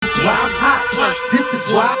why I'm hot. This is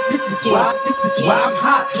why I'm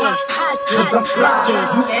hot. Cause I'm fly.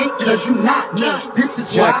 You ain't cause you not. This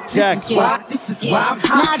is why. This is why I'm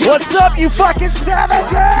hot. What's up, you fucking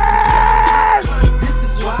savages?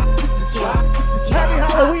 Happy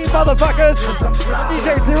Halloween, motherfuckers. DJ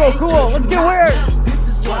Zero Cool. Let's get weird. This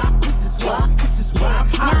is why I'm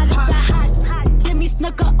hot. Jimmy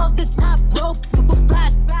Snooker off the top rope, super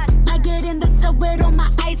flat. I get in the tub with all my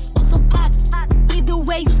ice on some pop. Either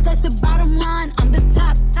way, you slice the bottom line, I'm the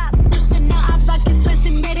top. Pushing out, I rock it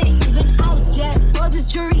twisted, made it even out yet. All this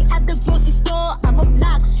jewelry at the grocery store, I'm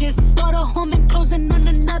obnoxious. Bought a home and closing on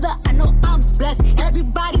another, I know I'm blessed.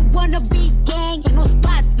 Everybody wanna be gang, ain't no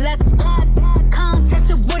spots left. Contest,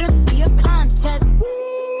 it wouldn't be a contest.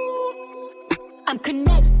 I'm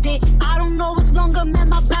connected, I don't know what's longer, man,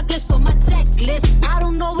 my blacklist on my checklist. I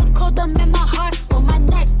don't know what's colder, man, my heart on my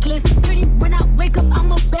necklace. Pretty when I wake up,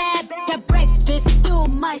 I'm a bad, that breakfast. Still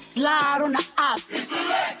might slide on the op. It's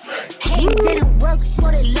electric. Hey, didn't work, so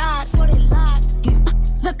they lied. These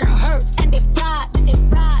look hurt and they fried.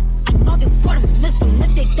 I know they wouldn't miss them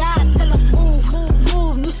if they died. Tell them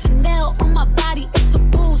move. New Chanel on my body, it's a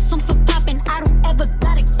boost. I'm so poppin', I don't ever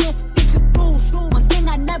gotta get introduced. One thing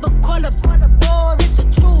I never call a war, it's a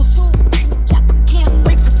truce. Yeah, I can't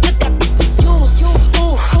wait to put that bitch to use.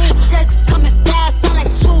 Checks coming fast, sound like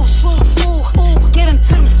swoosh. Give him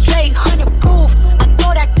to them straight, 100 proof. I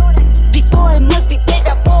know that before, it must be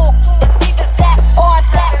deja vu. It's either that or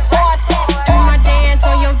that. Do my dance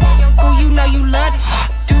on your boo, you know you love it.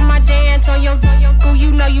 Do my dance on your boo,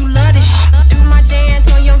 you know you love it. Do my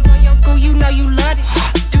dance on your boo, you know you love it.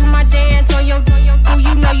 Do my dance on your boo,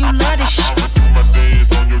 you know you love it. Do my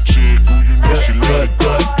dance on your chick, who you know she love it.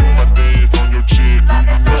 Do my dance on your chick, who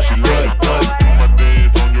you know she love it. Do my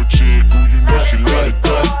dance on your chick, who you know she love it.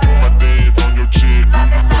 Do my dance on your chick, who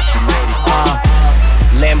you know she love it.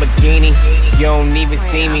 Lamborghini, you don't even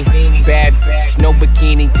see me. Bad bitch, no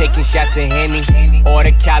bikini, taking shots of Henny.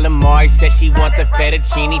 Order calamari, said she want the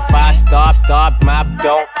fettuccine. 5-star, mob,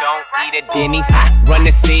 don't eat at Denny's. I run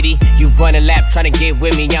the city, you run a lap, tryna get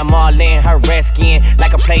with me. I'm all in her red skin,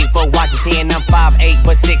 like I played for Washington. I'm 5'8",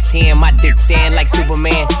 but 6'10", my dick thin like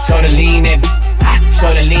Superman. Show the lean,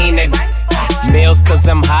 show the lean, Mills, cause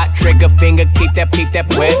I'm hot, trigger finger, keep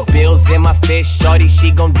that wet. Bills in my fist, shorty,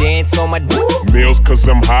 she gon' dance on my Mills, cause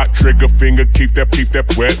I'm hot, trigger finger, keep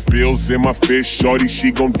that wet. Bills in my fist, shorty,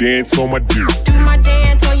 she gon' dance on my dick. Do my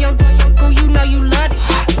dance on your boo, you know you love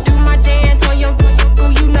it. Do my dance on your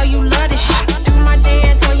boo, you know you love it. Do my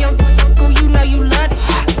dance on your boo, you know you love it.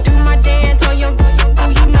 Do my dance on your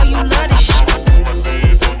boo, you know you love it.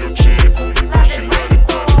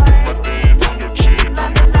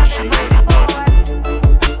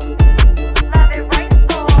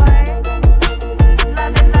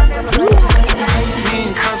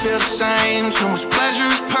 Too much pleasure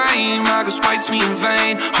is pain. My girl spites me in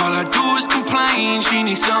vain. All I do is complain. She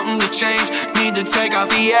needs something to change. Need to take off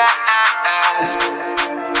the ass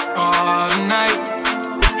all night.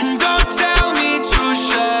 And don't tell me to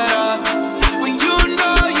shut up when you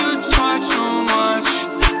know you talk too much,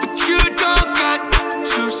 but you don't got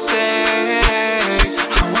to say.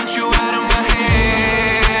 I want you out of my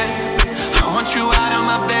head. I want you out of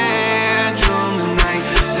my bedroom tonight.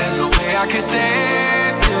 There's a way I can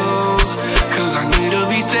save you, cause I need to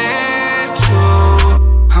be saved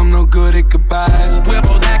too. I'm no good at goodbyes. We're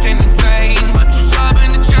both acting insane, but you're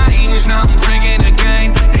stubborn to change. Now I'm drinking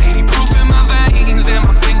again. 80 proof in my veins and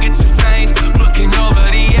my fingertips ain't looking over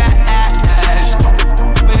the ash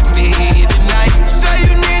with me tonight. Say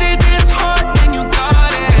you needed this hard and you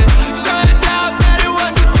got it. Turns out that it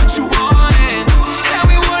wasn't what you wanted, and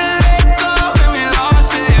we wouldn't let go and we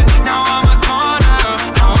lost it. Now I'm a corner.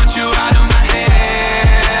 I want you out of my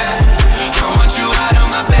head. I want you out of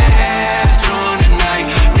my bedroom tonight.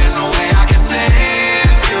 There's no way I can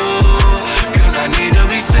save you, cause I need to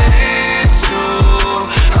be saved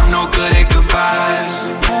too.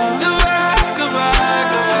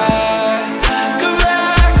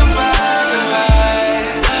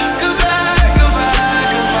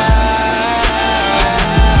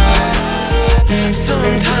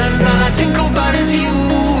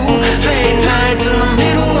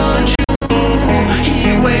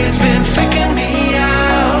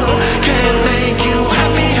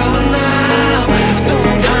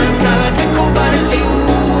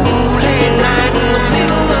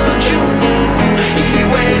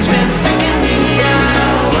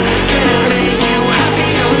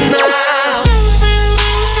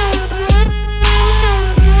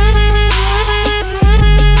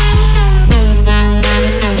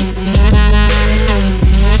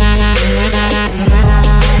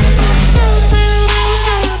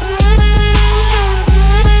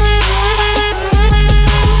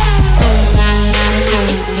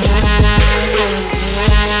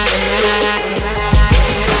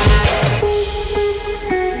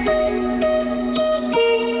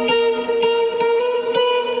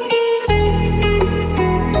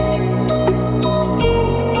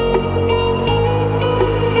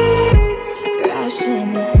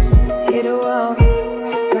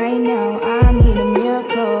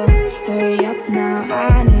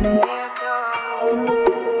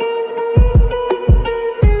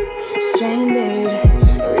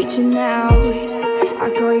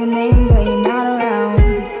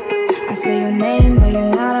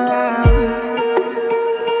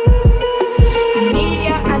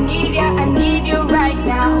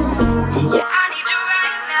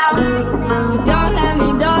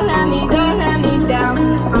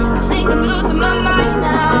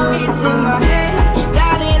 voice in my head,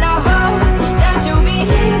 darling, I hope that you'll be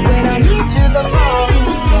here when I need you the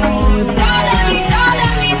most. So don't let me down. Don't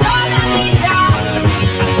let me down. Don't let me down.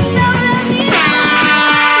 Yeah, don't let me down.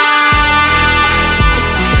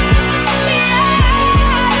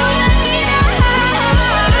 Yeah, don't let me down. Don't let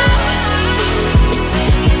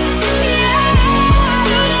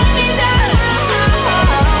me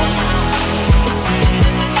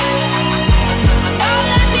down. So don't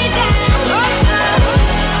let me down.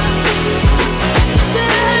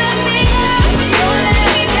 Don't let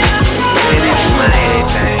me down. Baby, you my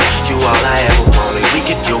everything, you all I ever wanted. We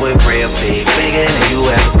could do it real big, bigger than you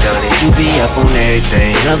ever done it. You be up on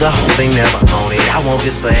everything, the whole thing never own it. I want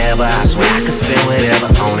this forever, I swear I could spend whatever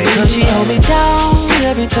on it. Cause she hold me down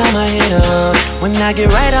every time I hit up. When I get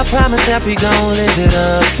right, I promise that we gon' live it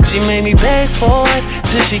up. She made me beg for it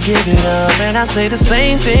till she give it up. And I say the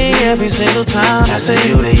same thing every single time. I say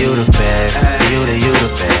you the best, you the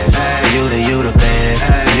best, you the best, you the best,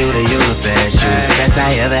 you the best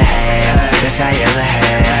I ever had, best I ever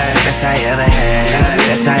had, best I ever had,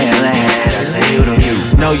 best I ever had. I say you.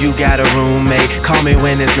 Know you got a roommate, call me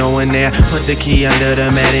when there's no one there. Put the key under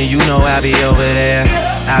the mat and you know I'll be over there.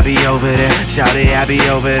 I be over there, shout it, I be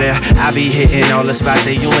over there. I be hitting all the spots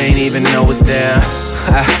that you ain't even know is there.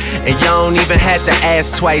 And you don't even have to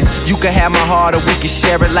ask twice. You can have my heart or we can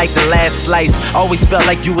share it like the last slice. Always felt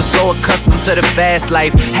like you were so accustomed to the fast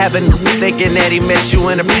life. Having thinking that he met you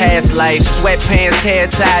in a past life. Sweatpants, hair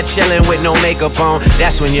tied, chilling with no makeup on.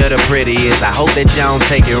 That's when you're the prettiest. I hope that you don't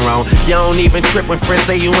take it wrong. You don't even trip when friends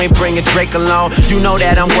say you ain't bringing Drake along. You know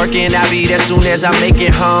that I'm working, I'll be there soon as I make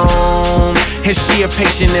it home. And she a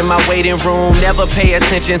patient in my waiting room. Never pay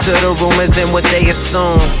attention to the rumors and what they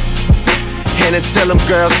assume. And until them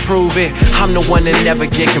girls prove it, I'm the one that never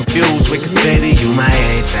get confused with. Cause baby, you my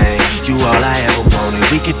everything, you all I ever wanted.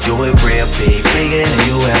 We could do it real big, bigger than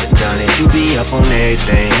you ever done it. You be up on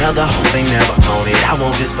everything, the whole thing never own it. I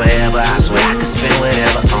want this forever, I swear I could spend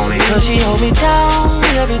whatever on it. Cause she hold me down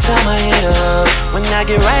every time I hit up. When I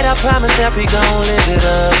get right, I promise that we gon' live it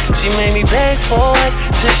up. She made me beg for it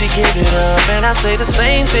till she give it up. And I say the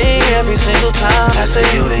same thing every single time. I say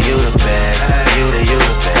you the best, you the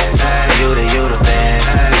best, you the best, you the best,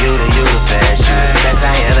 you the best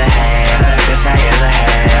I ever had, best I ever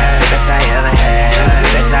had, best I ever had,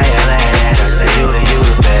 best I ever had. I say you the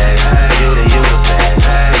best, you the best,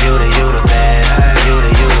 you the best, you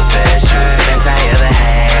the best, best I ever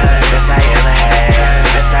had, best I ever had,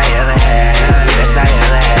 best I ever had, best I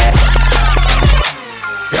ever had.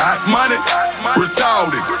 Got money,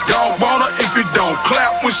 retarded. Don't want her if it don't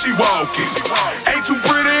clap when she walking. Ain't too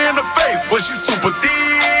pretty in the face, but she super thick.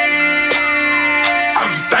 I'm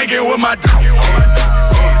just thinking with my shit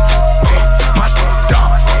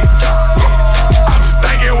dumb. I'm just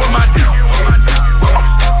thinking with my shit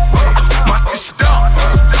dumb.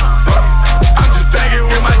 I'm just thinking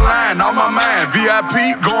with my line on my mind.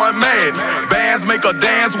 VIP going mad. Bands make her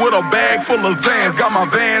dance with a bag full of Zans. Got my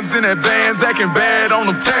Vans in advance, acting bad on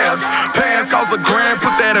them tabs. Pants cost $1 grand,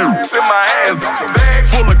 put that in my hands. Bag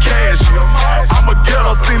full of cash. I'ma get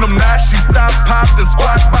her, seen them now. She stopped, popped, and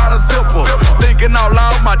squat by the zipper. Thinking out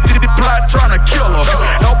loud, my diddy plot tryna kill her.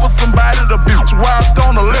 Help her somebody, the bitch wiped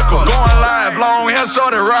on the liquor. Going live, long hair,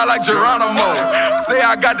 short and ride like Geronimo. Say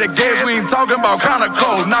I got the gas, we ain't talking about kinda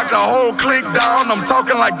cold. Knock the whole clique down, I'm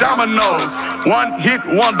talking like dominoes. One hit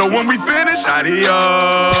wonder, when we finish,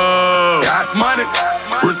 adios. Got money,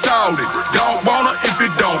 retarded. Don't want her if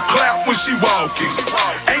it don't clap when she walking.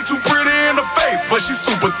 Ain't too pretty in the face, but she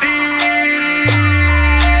super thick.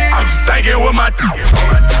 I'm just thinking with my shit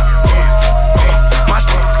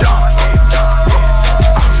dumb.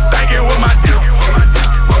 I'm just thinking with my shit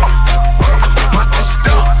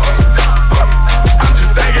dumb. I'm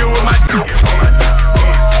just thinking with my shit dumb.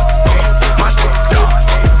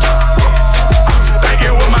 I'm just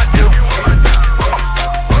thinking with my shit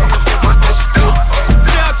dumb.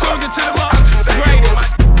 Now tuned into the I'm just thinking with my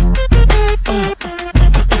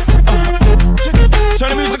turn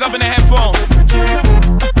the music up in the headphones.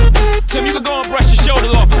 Tim, you can go and brush your shoulder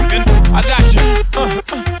off.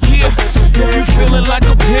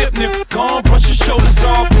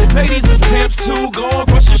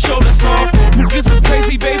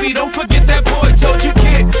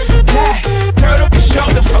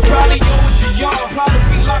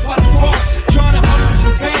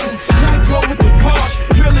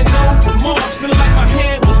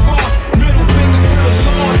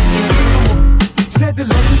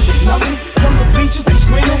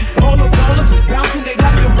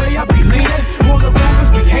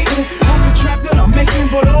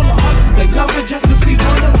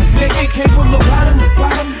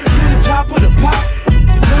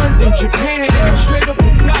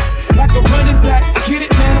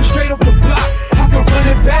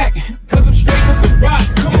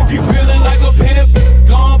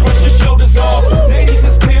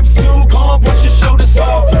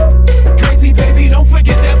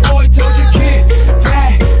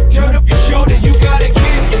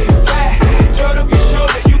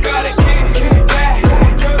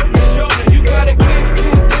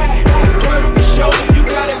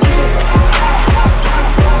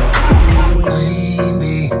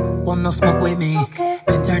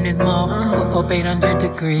 burn is more. Up 800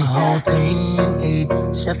 degrees. Whole team eat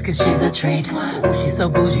chefs cause she's a treat. Ooh, she's so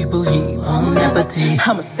bougie, bon appetit.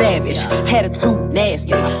 I'm a savage, attitude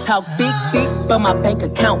nasty. Talk big, but my bank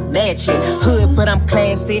account match it. Hood, but I'm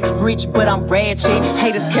classy. Rich, but I'm ratchet.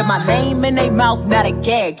 Haters kept my name in their mouth, now they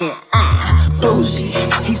gagging. Bougie.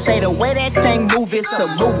 He say the way that thing move, it's a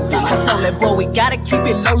movie. I told that boy we gotta keep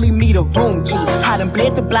it lowly, me the room key. I done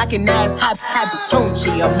bled the block and now it's hot,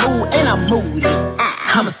 Tunchi. I'm mood and I'm moody.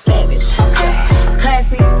 I'm a savage.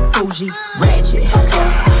 Classy, bougie, ratchet.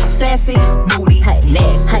 Sassy, moody,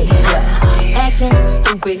 nasty. Acting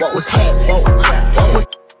stupid, what's happening?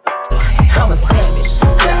 I'm a savage.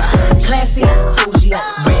 Classy, bougie,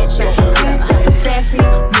 ratchet. Sassy,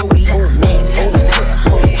 moody, nasty.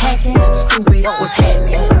 Hacking, stupid, what's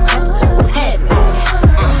happening? What's happening?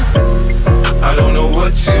 I don't know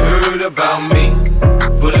what you heard about me,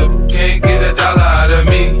 but if you can't get $1 out of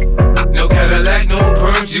me, no Cadillac, no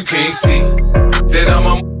perms, you can't see that I'm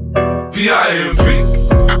a P.I.M.P.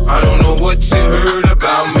 I don't know what you heard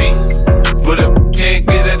about me, but if you can't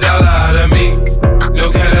get $1 out of me,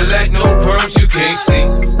 no Cadillac, no perms, you can't see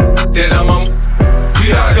that I'm a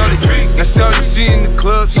P.I.M.P. Now shorty, she in the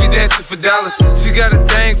club, she dancing for dollars. She got a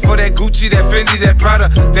thing for that Gucci, that Fendi, that Prada,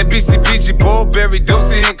 that BCBG, Burberry,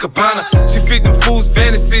 Dolce & Gabbana. She feed them fools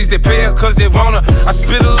fantasies, they pay her cause they want her. I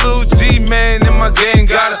spit a little G, man, and my gang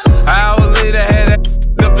got her. An hour later, had that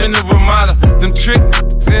up in the Ramada. Them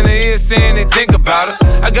tricks in the ear saying they think about her.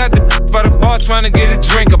 I got the by the bar trying to get a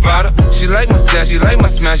drink about her. She like my style, she like my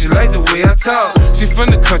smile, she like the way I talk. She from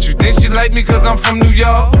the country, think she like me cause I'm from New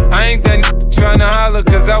York. I ain't that tryna holler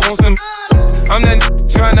cause I want some. I'm that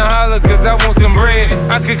tryna holler cause I want some bread.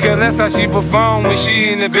 I could care less how she perform when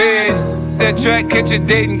she in the bed. That track, catch a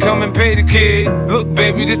date and come and pay the kid. Look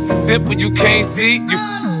baby, this is simple, you can't see. You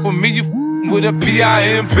with me, you with a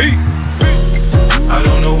P.I.M.P. I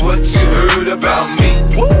don't know what you heard about me,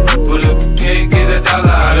 but if you can't get $1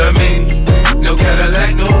 out of me, no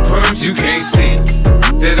Cadillac, no perms, you can't see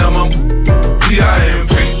that I'm a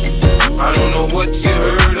P.I.M.P. I don't know what you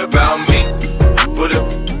heard about me, but if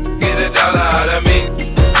you get $1 out of me,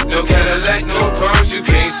 no Cadillac, no perms, you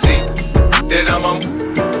can't see that I'm a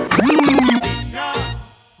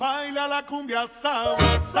Baila la cumbia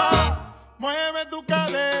sabrosa, mueve tu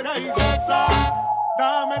cadera y goza.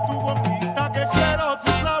 Dame tu boquita que quiero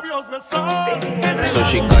tus labios besar. So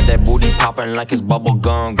she got that booty poppin' like it's bubble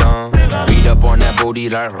gum. Beat up on that booty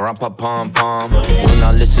like rum-pa-pum-pum. When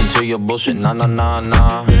I listen to your bullshit, nah.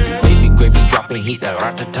 Baby gravy dropping heat, that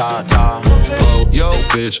rat-ta-ta-ta. Oh, yo,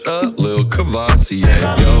 bitch, a lil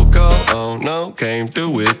Cavassier. Yo, go on, no, came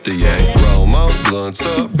through with the yay. Romo, blunts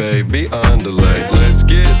up, baby, underlay. Let's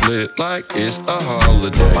get lit like it's a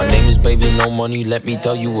holiday. My name is Baby No Money, let me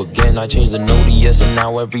tell you again. I changed the no to yes, and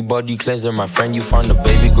now everybody claims they're my friend. You find the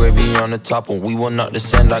baby gravy on the top, and we will not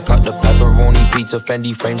descend. I got the pepperoni pizza,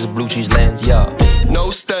 Fendi frames, of blue cheese lens, yeah. No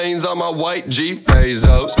stains on my white G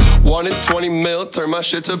Bezos. Wanted 20 mil, turn my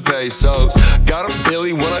shit to pesos. Got a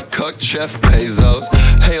Billy when I cooked Chef Bezos.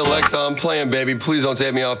 Hey Alexa, I'm playing, baby, please don't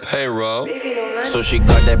take me off payroll. So she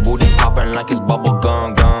got that booty poppin' like it's bubble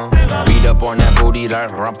gum. Beat up on that booty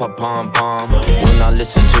like rum-pa-pum-pum. When I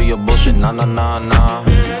listen to your bullshit, nah.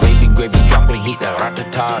 Baby gravy dropping heat, that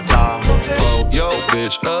rat-ta-ta-ta. Oh, yo,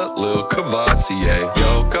 bitch, a lil Cavassier.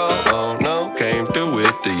 Yo, go on, no, came through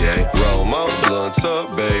with the yay. Romo, blunts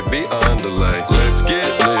up, baby, underlay. Let's get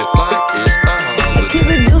lit like it's a holiday. Keep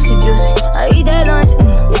it juicy. I eat that lunch.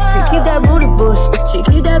 She keep that booty. She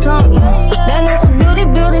keep that plump. That natural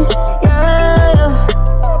beauty. Yeah.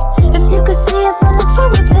 If you could see it from the front,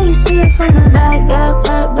 wait till you see it from the back. Yeah,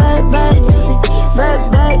 back. Back, yeah, back.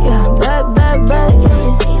 Back, yeah, back.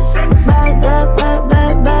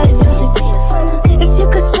 If you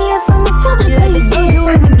could see it from the front, wait till you see it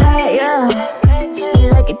from the back. Yeah. You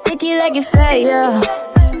like it thick, you like it fat. Yeah.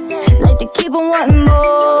 Like to keep on wanting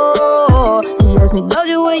more. He asked me,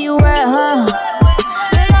 Doja, where you at, huh?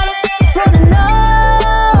 And all the wanna know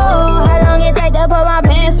how long it take to put my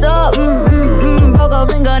pants up. Broke a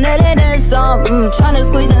fingernail and then some. Tryna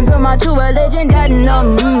squeeze into my true religion, that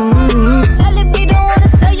numb. Salad B don't wanna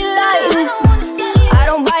say you like. I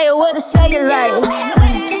don't buy it with a cellulite.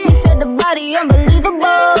 He said the body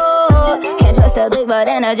unbelievable. Can't trust a big butt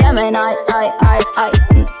and a Gemini. I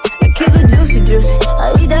keep it juicy.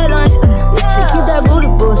 I eat that lunch. She keep that booty.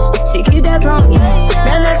 She keep that plump.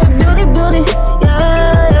 That natural beauty.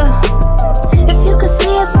 Yeah. If you could see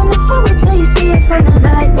it from the front, wait till you see it from the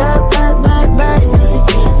back. Back. Back,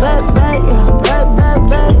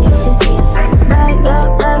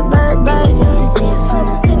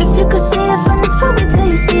 if you could see it from the front, wait till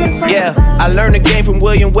you see it from the back. Yeah, I learned the game from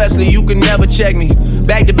William Wesley, you can never check me.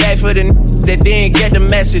 Back to back for the that didn't get the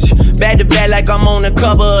message. Back to back like I'm on the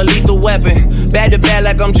cover of Lethal Weapon. Back to back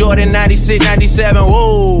like I'm Jordan 96, 97.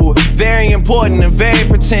 Whoa, very important and very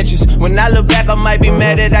pretentious. When I look back, I might be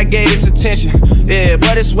mad that I gave this attention. Yeah,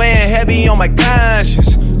 but it's weighing heavy on my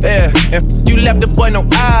conscience. Yeah, and you left the boy no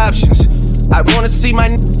options. I wanna see my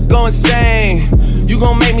go insane. You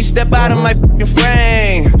gon' make me step out of my fucking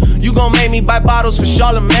frame. You gon' make me buy bottles for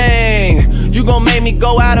Charlemagne. You gon' make me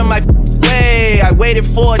go out of my way. I waited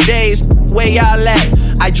 4 days, where y'all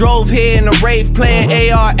at? I drove here in a rave playing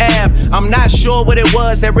AR app. I'm not sure what it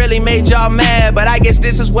was that really made y'all mad, but I guess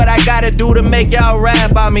this is what I gotta do to make y'all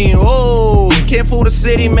rap. I mean, oh, can't fool the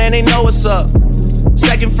city, man, they know what's up.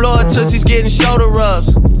 Second floor, Tootsie's getting shoulder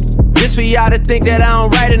rubs. This for y'all to think that I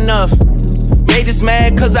don't write enough. They just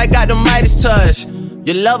mad cause I got the Midas touch.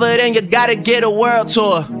 You love her, then you gotta get a world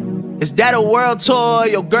tour. Is that a world tour or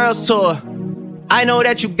your girl's tour? I know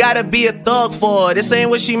that you gotta be a thug for her. This ain't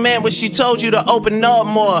what she meant when she told you to open up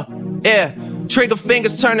more. Yeah, trigger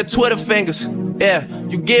fingers turn to Twitter fingers. Yeah,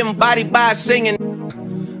 you getting body by singing.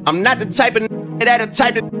 I'm not the type of that'll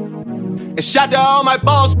type of. And shout to all my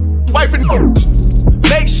boss, wife and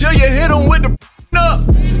make sure you hit them with the up.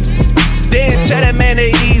 Then tell that man to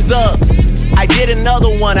ease up. I did another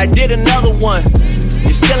one.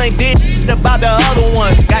 You still ain't did about the other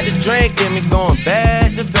one. Got the drink in me going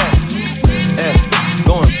back to back. Yeah,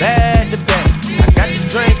 going back to back. I got the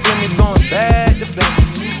drink in me going back to back.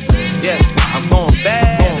 Yeah, I'm going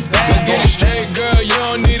back. Let's get it straight, girl. You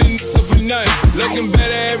don't need a nigga for nothing. Looking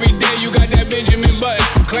better every day. You got that Benjamin Button.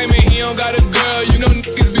 Claiming he don't got a girl. You know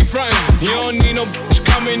niggas be frontin'. You don't need no bitch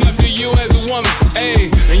coming up to you as a woman.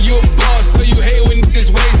 Ayy, and you a boss, so you hate when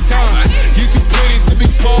niggas waste time. You too pretty to be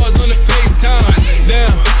paused on the FaceTime.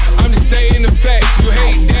 Damn, I'm just stating the facts. You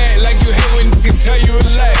hate that like you hate when niggas tell you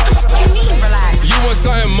relax. You want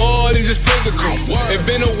something more than just physical. It's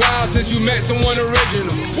been a while since you met someone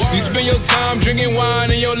original. You spend your time drinking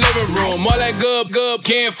wine in your living room. All that good,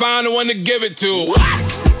 can't find the one to give it to.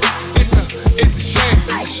 It's a shame.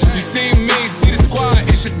 You see me, see the squad,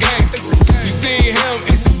 it's a gang. You see him,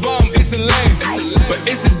 it's a bum, it's a lame. But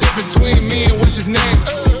it's a difference between me and what's his name.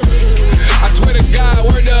 I swear to God,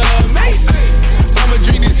 word to Mace. I'ma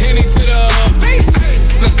drink this Henny to the face.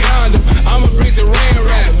 The condom, I'ma bring some rain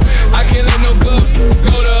rap. I can't let no good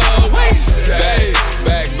go to waste. Hey,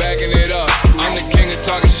 backing it up. I'm the king of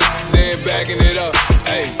talking shit, then backing it up.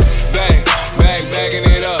 Hey, backing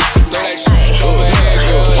it up. Throw that shit over here,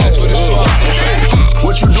 girl, that's what it's for.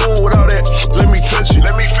 What you doing with all that? Let me touch it.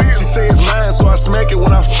 Let me feel. She say it's mine, so I smack it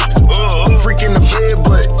when I freak in the bed,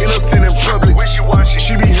 but innocent in public. Wishy-washy.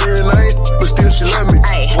 She be hearing I ain't, but still she love me.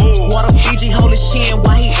 Water Fiji hold his chin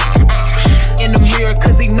while he in the mirror,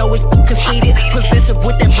 cause he know it's conceited. Possessive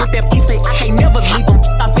with that piece, say I can't never leave him.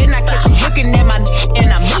 I bet I catch you looking at my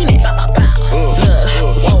and I mean it.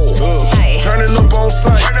 Turning up on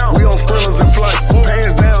sight, we on sprinters and flights.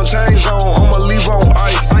 Pants down, chains on, I'ma leave on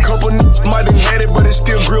ice. Couple might have had it, but it's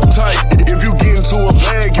still grip tight. If you get into a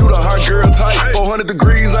bag, you the hot girl type. 400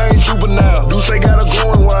 degrees, I ain't juvenile. Do say got her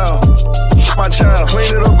going wild. My child,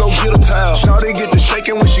 clean it up, go get a towel. Shawty get the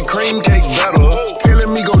shaking when she cream cake batter.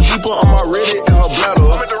 Telling me go deeper, I'm already in her bladder.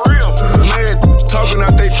 I'm at the real. Mad, talking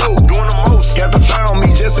out they throat, doing the most. Got the thigh on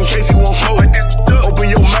me just in case he won't smoke. Open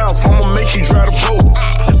your mouth, I'ma make you dry the boat.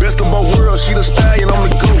 Best of both worlds, she the stallion, I'm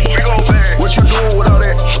the goat. What you doing with all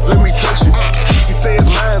that? Let me touch it. She say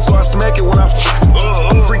it's mine, so I smack it when I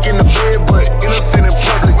freak in the bed, but innocent in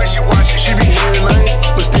public. She be hearing I ain't,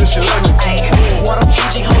 but still she love me. Water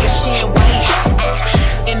Fiji hold his chin while he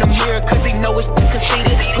in the mirror, cause he know it's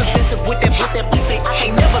conceited. Possessive with that piece, say I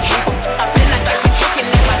can't never leave him. I bet I got you looking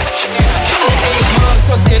at my Mom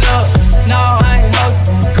toasted up, no I ain't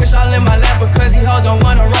hosting. Kush all in my lap because he hold don't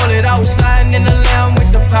wanna roll it. I was sliding in the lamb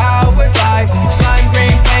with the power glide. Slime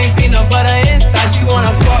green paint, peanut butter inside. She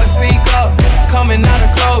wanna fuck, speak up, coming out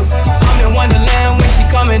of clothes. I'm in Wonderland when she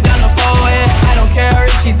coming down the forehead. I don't care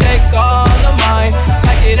if she take all of mine.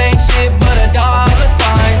 Like it ain't shit but a dollar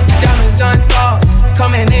sign. Diamonds unthought,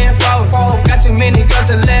 coming in froze. Got too many girls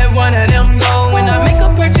to let one of them go. When I make a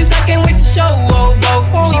purchase, I can't wait to show.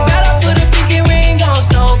 She better put a pinky ring on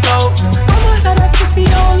snow coat. I'ma have that pussy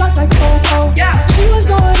on lock like Coco. She was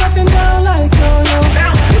going up and down like yo.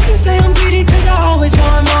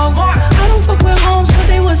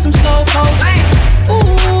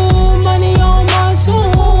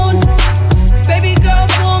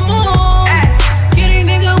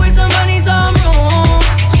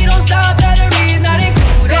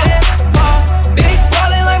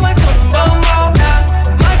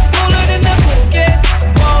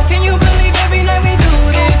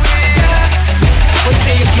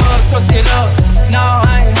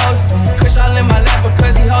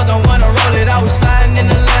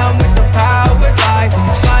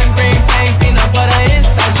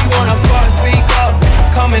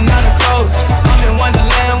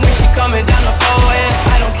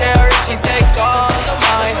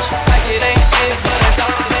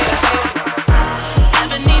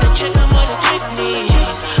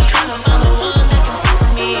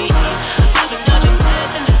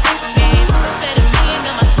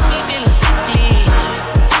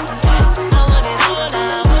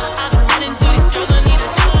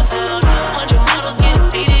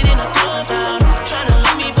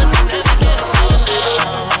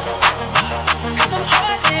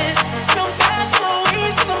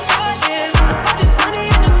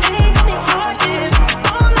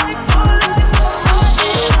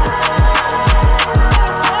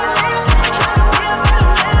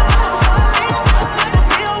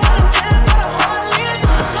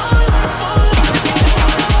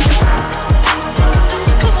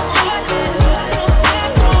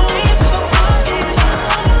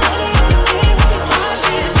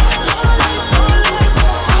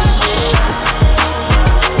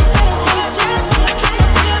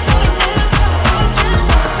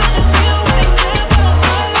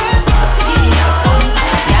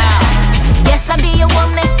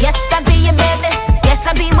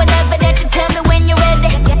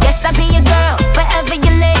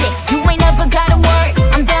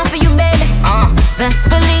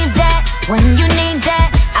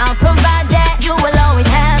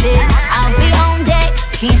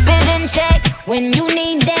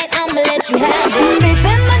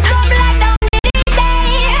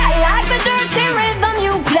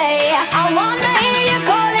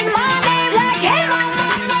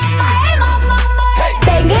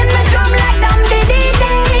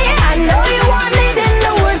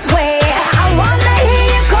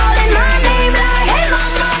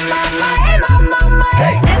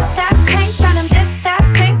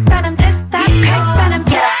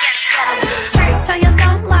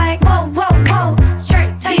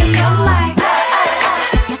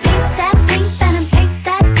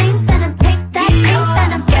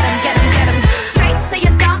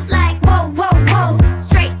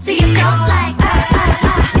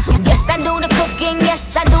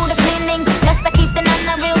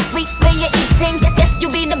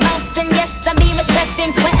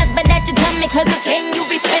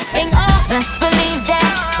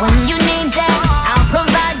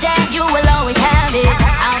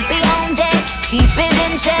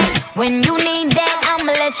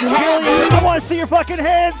 see your fucking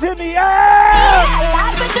hands in the air. I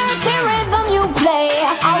like the dirty rhythm you play.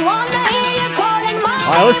 I wanna hear you calling my name.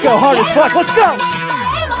 All right, let's go hard as fuck. Let's go.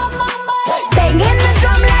 Banging the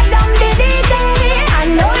drum like dum diddy day. I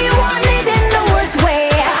know you want it in the worst way.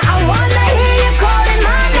 I wanna hear you calling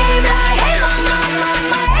my name like hey mama,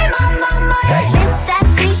 mama, hey mama, mama. This that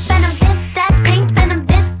beat venom, this that pink venom,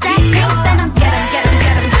 this that pink venom. Get 'em, get 'em,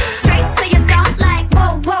 get 'em. Straight to your dog like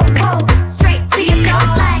whoa, whoa, whoa. Straight to your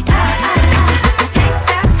dog like Taste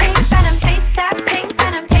that pink venom, taste that pink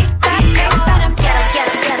venom, taste that pink venom. Get 'em, get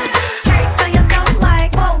 'em, get 'em. Straight to your dog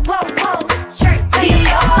like whoa, whoa, whoa. Straight to your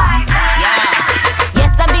dog like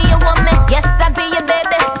Yes, I be your woman. Yes, I be your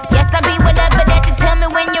baby. Yes, I be whatever that you tell me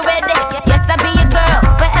when you're ready. Yes, I be your girl,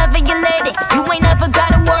 forever your lady. You ain't never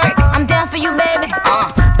gotta work. I'm down for you, baby.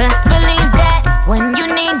 Best believe that when you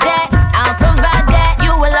need that, I'll provide that.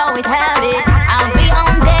 You will always have it. I'll be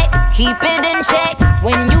on deck, keep it in check.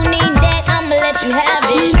 When you need that, I'ma let you have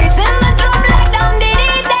it. It's in the drum like dum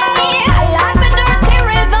diddy day. I like the dirty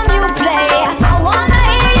rhythm you play. I wanna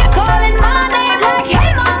hear you calling my name like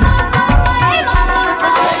hey mama, mama, hey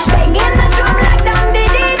mama. Banging the drum like dum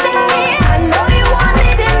diddy day. I know you want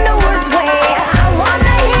it in the worst way. I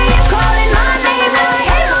wanna hear you calling my name like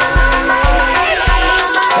hey mama, mama, hey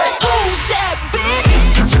mama. Who's that bitch?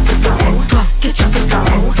 Get your freak on, get your freak on,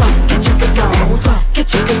 get your freak on, get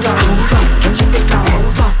your freak on, get your freak on,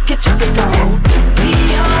 get your freak on. Be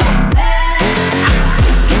your man.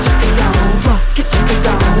 Get your freak on, get your freak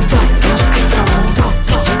on, get your freak on,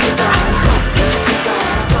 get your freak on,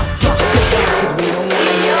 get your freak on. We don't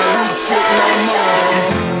wanna hear you fit no more.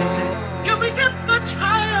 Can we get much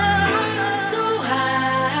higher? So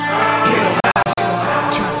high. Get 'em high,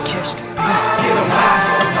 trying to catch the beat. Get 'em high,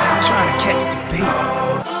 trying to catch the beat.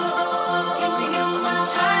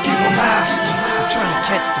 Get 'em high, I'm trying to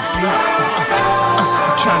catch the beat. I'm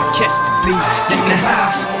trying to catch the beat.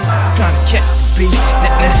 I'm trying to catch the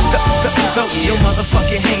beat. Throw your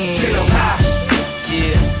motherfucking hands. Get 'em high,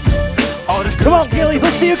 yeah. All the Come on, Gillies,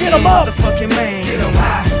 let's see you get 'em up. Motherfucking man. Get 'em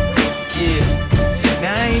high, yeah.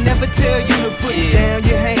 Now I ain't never tell you to put down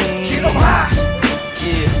your hands. Get 'em high,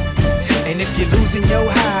 yeah. And if you're losing your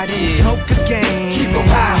high, then smoke again. Keep 'em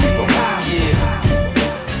high, yeah.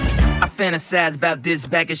 I fantasize about this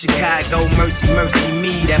back in Chicago. Mercy, mercy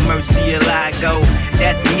me, that mercy will I go.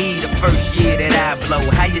 That's me the first year that I blow.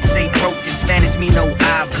 How you say broke in Spanish, me no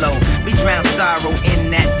I blow. We drown sorrow in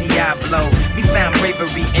that Diablo. We found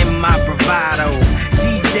bravery in my bravado.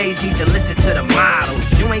 DJs need to listen to the models.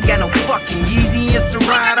 You ain't got no fucking Yeezy in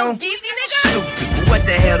Serato. Stupid, but what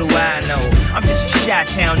the hell do I know? I'm just a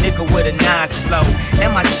Chi-Town nigga with a nice flow.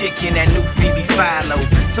 And my chick in that new Phoebe Philo.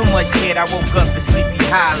 So much shit I woke up in Sleepy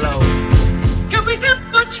Hollow. Can we get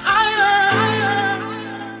much higher?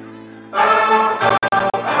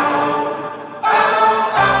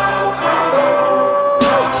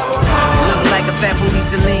 Look like a fat booty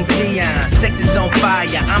Celine Dion. Sex is on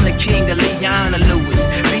fire. I'm the king of Leon Lewis.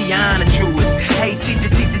 Beyond the truest. Hey, teacher,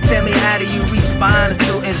 tell me how do you respond to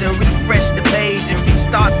students and refresh the page and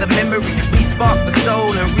restart the memory, respark the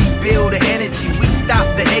soul and rebuild the energy. We stop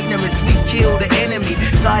the ignorance, we kill the enemy.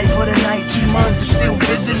 Sorry for the night, 2 months are still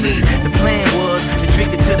visit me. The plan was to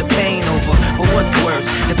drink it till the pain over. But what's worse,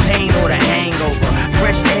 the pain or the hangover?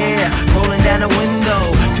 Fresh air rolling down the window.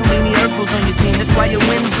 Too many Urkels on your team, that's why your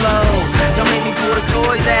winds blow. Don't make me pull the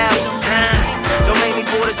toys out. Don't make me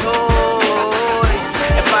pull the toys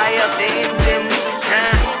and fire up the engines.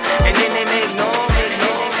 And then they make noise.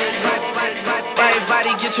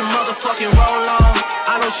 Everybody get your motherfucking roll on.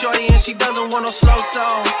 I know shorty and she doesn't want no slow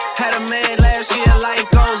song. Had a man last year, life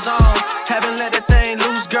goes on. Haven't let that thing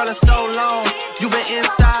loose, girl, in so long. You been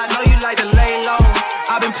inside, know you like to lay low.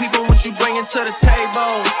 I've been peeping what you bringing to the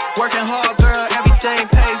table. Working hard, girl, everything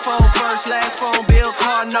paid for. First, last phone bill,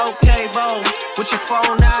 car, no cable. With your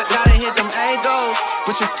phone out, gotta hit them angles.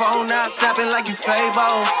 With your phone out, snapping like you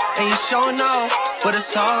Fable. And you showing off, but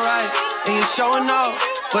it's alright. And you showing off,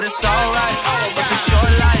 but it's alright. It's a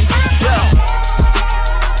short life, yeah.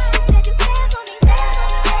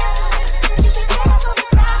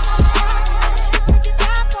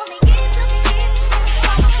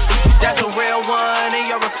 That's a real one in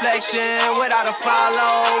your reflection. Without a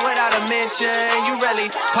follow, without a mention. You really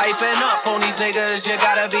piping up on these niggas. You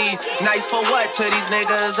gotta be nice for what to these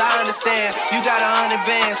niggas? I understand. You got 100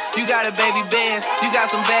 bands, you got a baby Benz, you got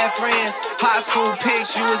some bad friends. High school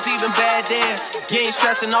pics, you was even bad then. You ain't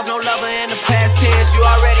stressing off no lover in the past tense. You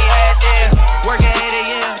already had them. Work at 8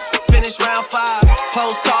 a.m., finish round 5.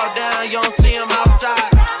 Post talk down, you don't see them outside.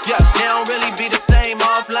 Yeah, they don't really be the same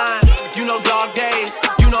offline. You know dog days,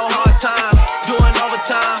 you know hard times. Doing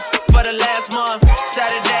overtime for the last month.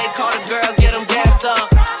 Saturday, call the girls, get them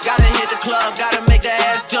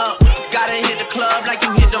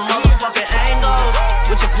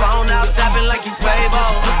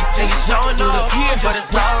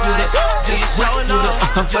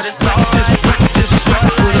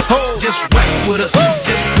with us.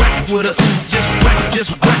 Just rock with us. Just rock with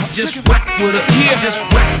us. Just rock with us. Just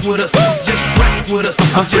rock with us. Just rock with us.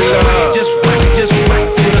 Just rock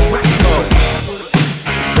with us. Let's go.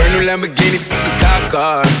 Brand new Lamborghini, fucking cop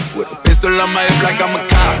car. With a pistol on my hip like I'm a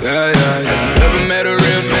cop. Yeah. Never met a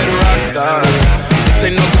rock star. This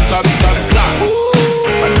ain't no guitar, clock.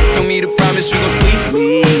 My girl told me to promise you gon' squeeze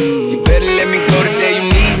me. You better let me go the day you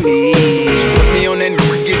need me. She put me on that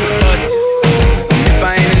new get the bus. And if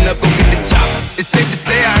I ain't enough, go get the chop. It's safe to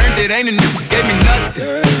say I earned it, ain't a nigga gave me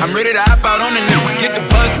nothing. I'm ready to hop out on the new get the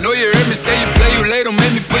bus. Know you heard me say you play, you late, don't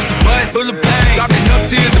make me push the button. Full of pain, dropped enough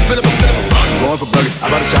tears to fill up a Going for burgers, I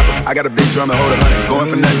bought a chopper. I got a big drum and hold 100.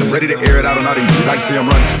 Going for nothing, I'm ready to air it out on all these niggas. I can see I'm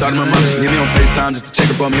running. Starting my mother, she hit me on FaceTime just to check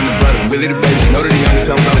up on me and my brother. I'm really the baby, she know that the youngest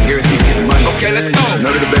son was always guaranteed to get the money. Okay, let's go. She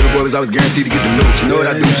know that the baby boy was always guaranteed to get the loot. She know what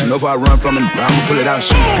I do, she know if I run from it, I'ma pull it out and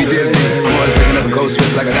shoot. PTSD, I'm always waking up in cold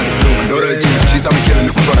sweats like I got the flu. My daughter a G, she saw me killing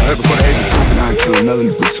niggas before the age of 2. And I kill another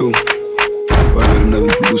nigga too. Before I let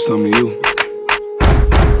another nigga do something to you.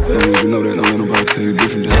 That means you know that don't let nobody tell you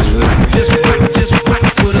different. Just rock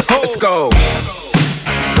with us. Let's go.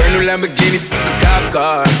 Brand new Lamborghini, fucking cop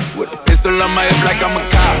car. With a pistol on my hip like I'm a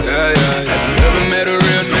cop. Yeah. Never met a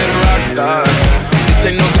rock star. This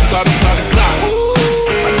ain't no guitar, clock.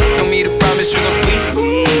 My girl told me to promise you gon' squeeze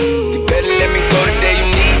me. You better let me go the day you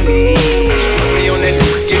need me. Put me on that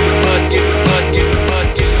new get the bus.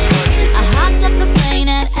 I hopped up the plane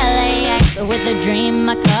at LAX with a dream,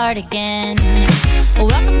 my cardigan.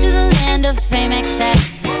 Welcome to the land of fame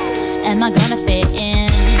excess. Am I gonna fit in?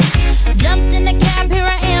 Jumped in the cab, here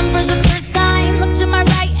I am for the first time. Look to my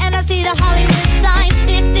right and I see the Hollywood sign.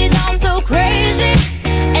 This is all so crazy.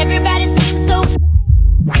 Everybody seems so.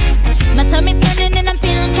 My tummy's turning and I'm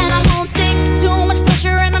feeling kinda homesick. Too much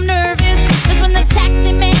pressure and I'm nervous. That's when the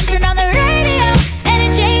taxi man turned on the radio and a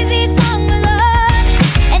Jay-Z song was on.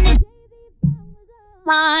 And a Jay-Z song was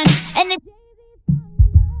on. And a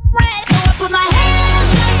so I put my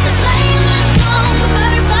hands up to play my song. The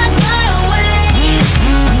butterflies fly away.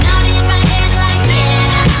 Not in my head like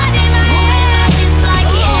yeah. Not in my head. It's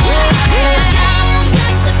like yeah. I put my hands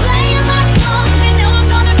up to play my song. You know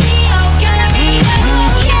I'm gonna be okay.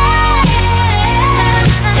 Yeah.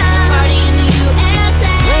 It's a party in the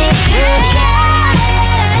USA. Yeah.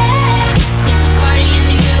 It's a party in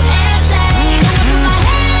the USA. I put my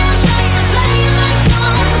hands up to play my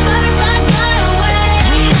song. The butterflies fly away.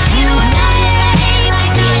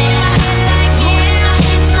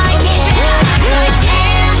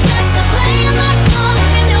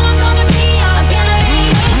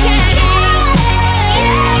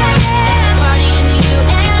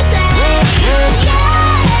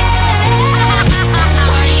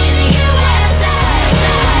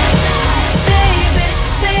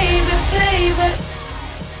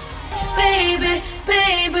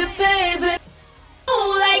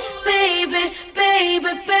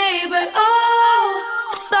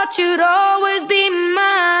 You'd always be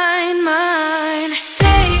mine.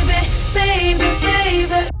 Baby,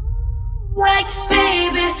 like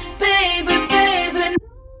baby.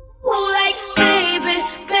 Like baby.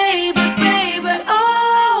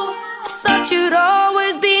 Oh, I thought you'd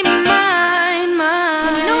always be mine.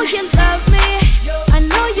 I know you love me, I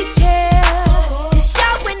know you care. Just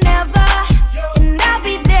shout whenever, and I'll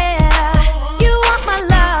be there. You want my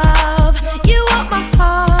love, you want my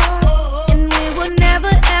heart, and we will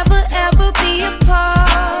never, ever be apart.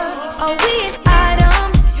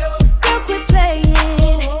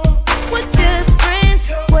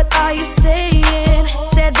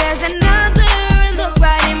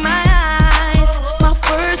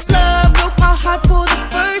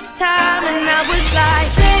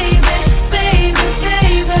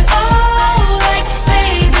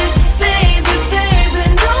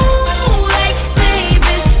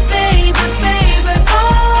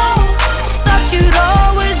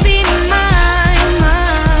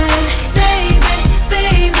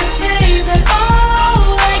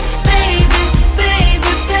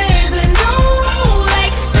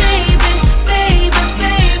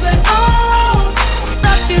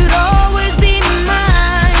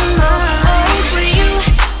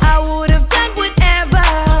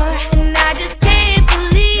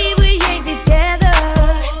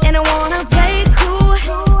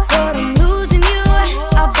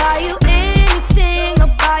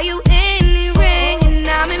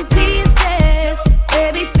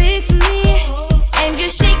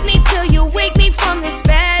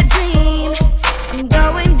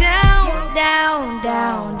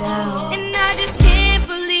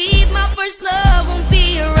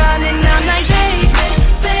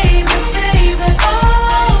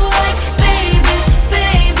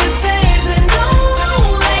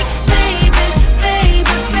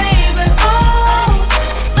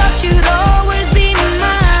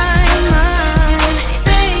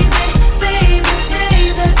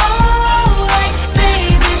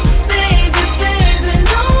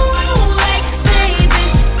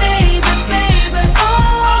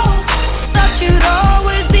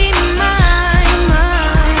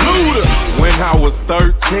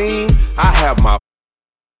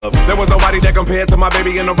 love. There was nobody that compared to my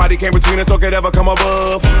baby, and nobody came between us or could ever come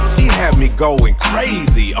above. She had me going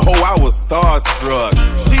crazy. Oh, I was starstruck.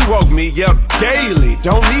 She woke me up daily.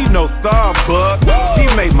 Don't need no Starbucks. She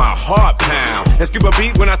made my heart pound and skip a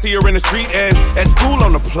beat when I see her in the street and at school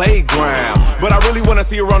on the playground. But I really wanna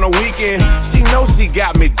see her on the weekend. She knows she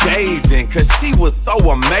got me dazing, cause she was so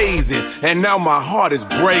amazing. And now my heart is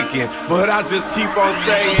breaking, but I just keep on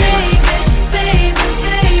saying, baby, baby,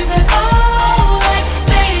 baby, oh, like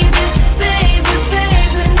baby, baby,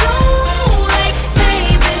 baby, no, like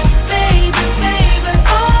baby, baby, baby,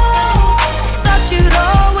 oh, thought you'd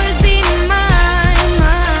always be mine,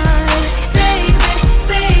 mine, baby,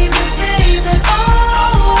 baby, baby,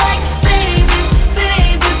 oh, like baby,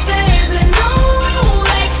 baby, baby, no,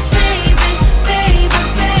 like baby, baby,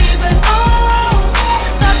 baby, oh,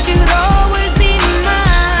 thought you'd always be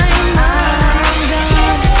mine, mine,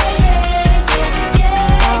 gone.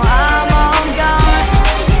 Now I'm all gone.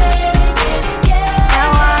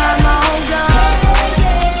 Now I'm all gone.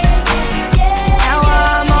 Now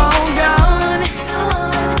I'm all gone.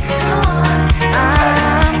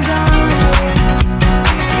 I'm gone.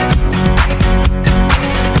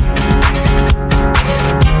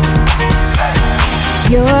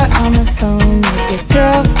 You're on the phone with your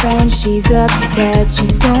girlfriend, she's upset.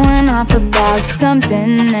 She's going off about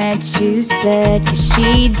something that you said, cause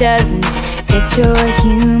she doesn't get your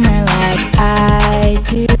humor like I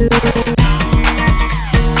do.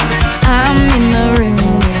 I'm in the room,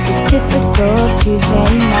 it's a typical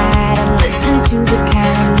Tuesday night. I'm listening to the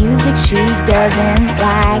kind of music she doesn't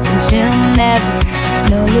like, and she'll never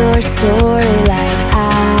know your story like I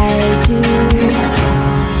do.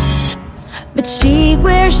 But she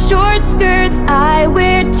wears short skirts, I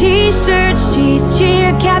wear t-shirts. She's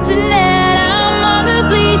cheer captain and I'm on the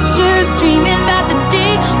bleachers, dreaming about the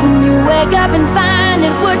day when you wake up and find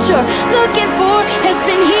that what you're looking for has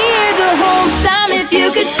been here the whole time. If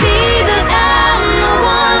you could see that I'm the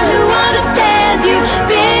one who understands you,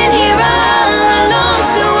 been here all along,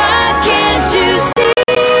 so why can't you see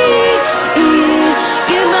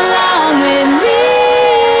you belong with me,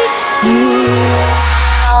 you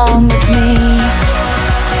belong with me.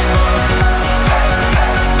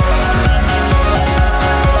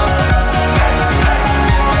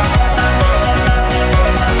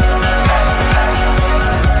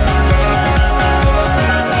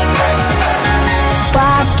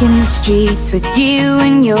 In the streets with you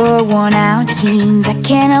and your worn out jeans, I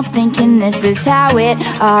can't help thinking this is how it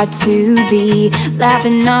ought to be.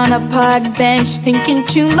 Laughing on a park bench, thinking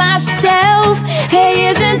to myself, hey,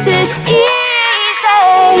 isn't this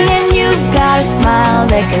easy? And you've got a smile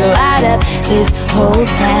that could light up this whole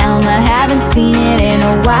town. I haven't seen it in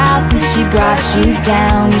a while since she brought you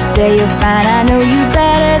down. You say you're fine, I know you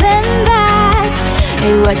better than that.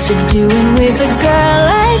 Hey, what you doing with a girl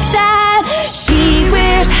like that? She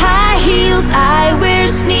wears high heels, I wear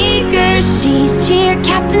sneakers. She's cheer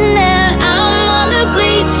captain and I'm on the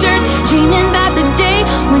bleachers, dreaming about the day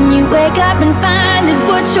when you wake up and find that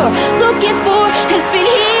what you're looking for has been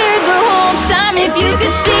here the whole time. If you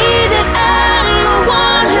could see that I'm the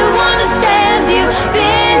one who understands you,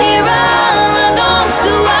 been here all along,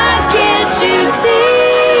 so why can't you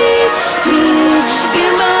see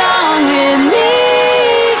you belong with me,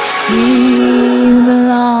 you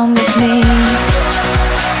belong with me.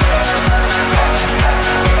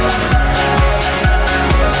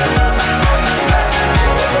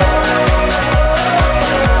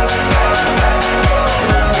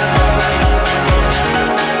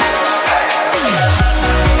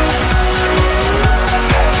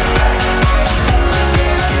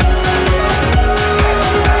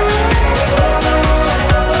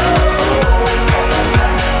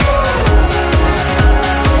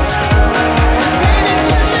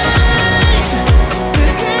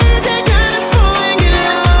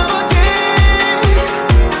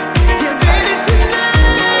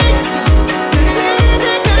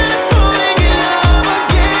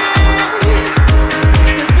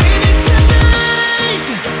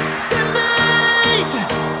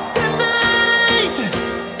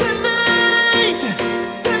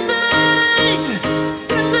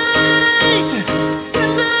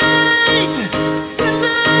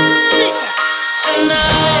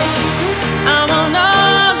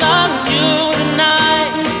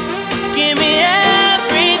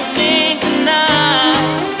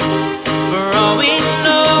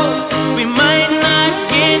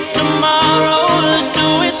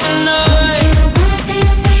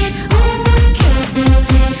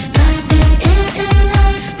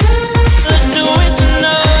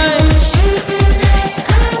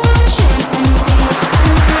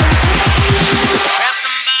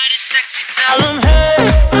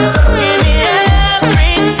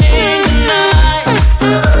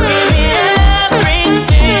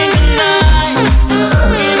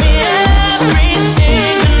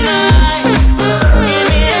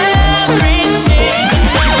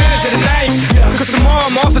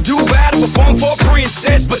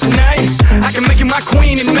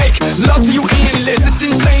 Love to you endless, it's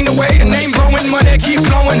insane the way the name growing, money keep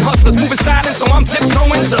flowing. Hustlers moving silent, so I'm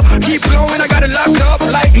tiptoeing. So keep blowing, I got it locked up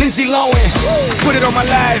like Lindsay Lohan. Put it on my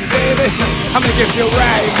life, baby, I'ma make it feel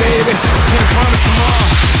right, baby. Can't promise tomorrow,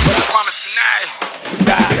 but I promise tonight.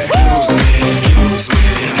 Excuse me,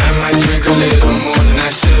 and I might drink a little more than I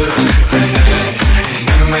should tonight.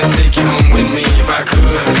 And I might take you home with me if I could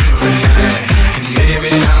tonight. Baby,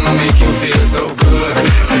 I'ma make you feel so good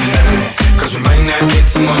tonight, 'cause we might not get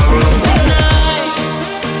tomorrow. Tonight,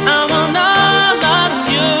 I want all of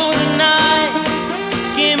you tonight.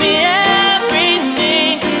 Give me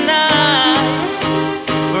everything tonight.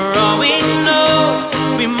 For all we know,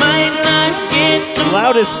 we might not get tomorrow.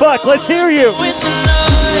 Loud as fuck, let's hear you.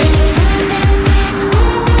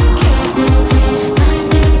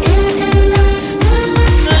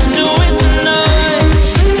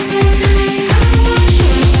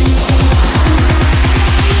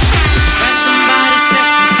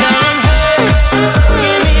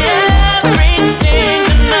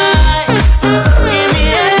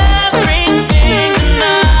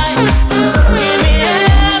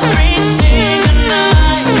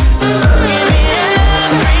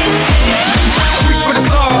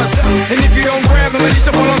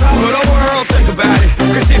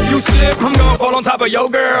 I'm gonna fall on top of your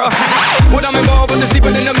girl. What I'm involved with is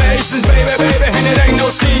deeper than the Masons, baby, baby, and it ain't no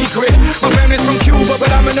secret. My family's from Cuba,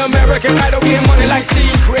 but I'm an American. I don't get money like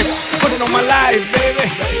secrets. Put it on my life, baby.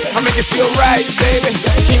 I make it feel right, baby.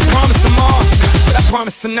 Can't promise tomorrow, but I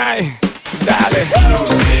promise tonight, darling.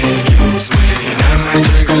 Excuse me, and I might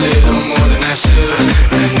drink a little more than I should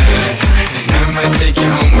tonight. And I might take you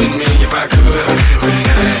home with me if I could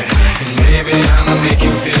tonight. And baby, I'ma make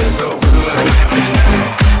you feel so good tonight,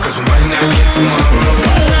 'cause we might not get tomorrow.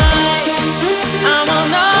 Tonight, I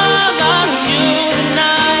want all of you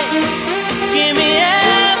tonight. Give me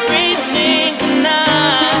everything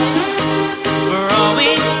tonight. For all we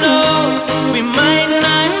know, we might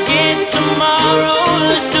not get tomorrow.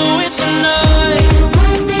 Let's do it tonight.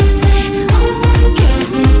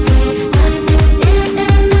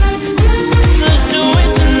 Let's do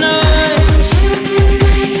it tonight.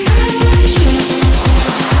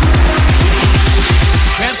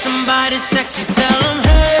 Grab somebody sexy, tell them,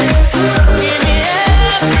 hey, give me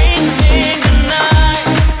everything tonight.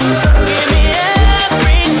 Give me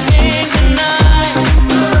everything tonight.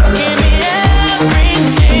 Give me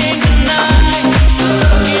everything tonight.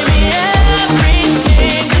 Give me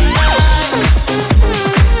everything tonight.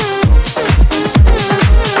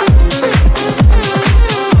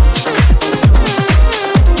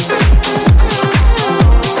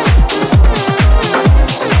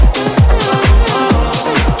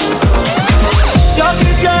 Yo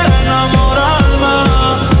quisiera enamorarme,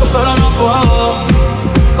 pero no puedo,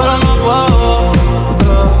 pero no puedo.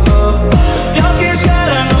 Yo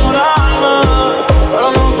quisiera enamorarme, pero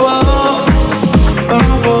no puedo, pero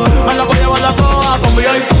no puedo. Me la voy a llevar la toa con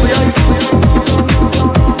VIP.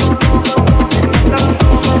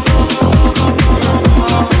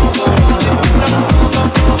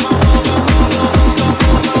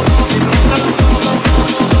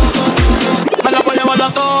 Me la voy a llevar la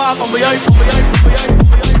toa con VIP.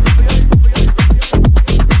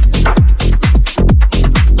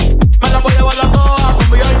 Me la voy a llevar la toa con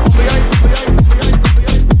VIP.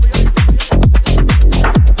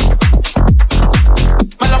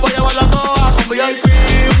 Me la voy a llevar la toa con VIP,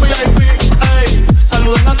 VIP. Ey,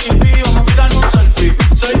 saluden a TV, vamos a tirar un selfie.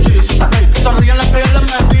 Soy cheese, ey, que sonríen las que les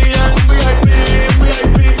metían. VIP,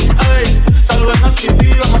 VIP. Ey, saluden a TV,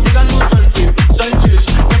 vamos a tirar un selfie. Soy cheese,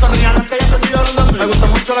 que sonríen las que ya se olvidaron de mí. Me gusta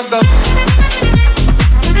mucho la cama.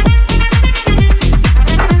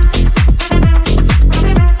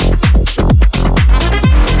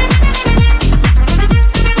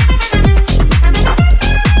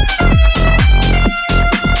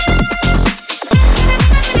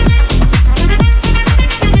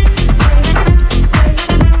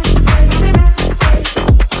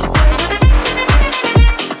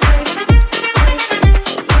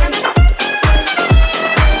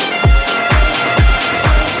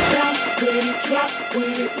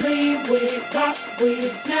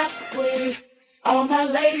 All my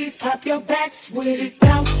ladies, pop your backs with it,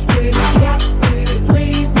 bounce with it, rock with it,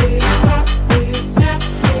 lean with it, pop with it, snap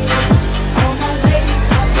with it. All my ladies,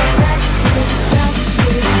 pop your backs with it, bounce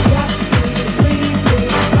with it, rock with it, lean with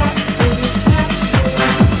it, pop with it, snap with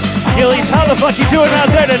it. Gillies, how the fuck you doing out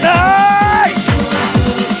there tonight?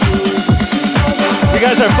 You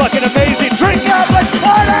guys are fucking amazing. Drink up, let's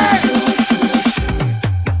party!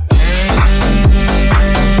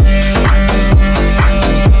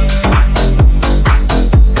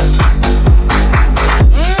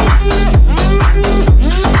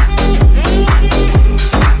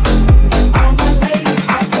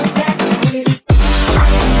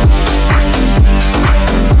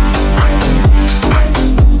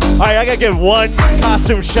 give one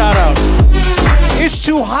costume shout out. It's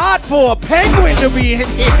too hot for a penguin to be in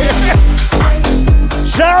here.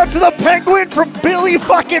 Shout out to the penguin from Billy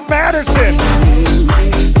fucking Madison.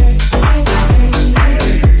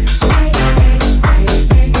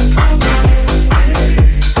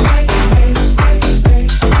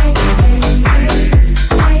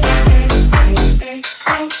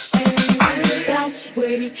 Bounce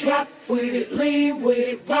with it, drop with it, lean with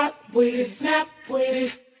it, rock with it, snap with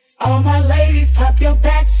it. All my ladies, pop your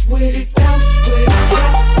backs with it, bounce with it,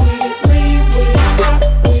 drop with it, lean with it, rock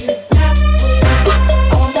with it, snap with it.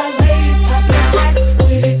 All my ladies, pop your backs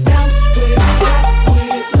with it, bounce with it,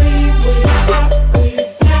 drop with it, lean with it, rock with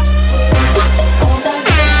it, snap with it. All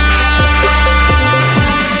my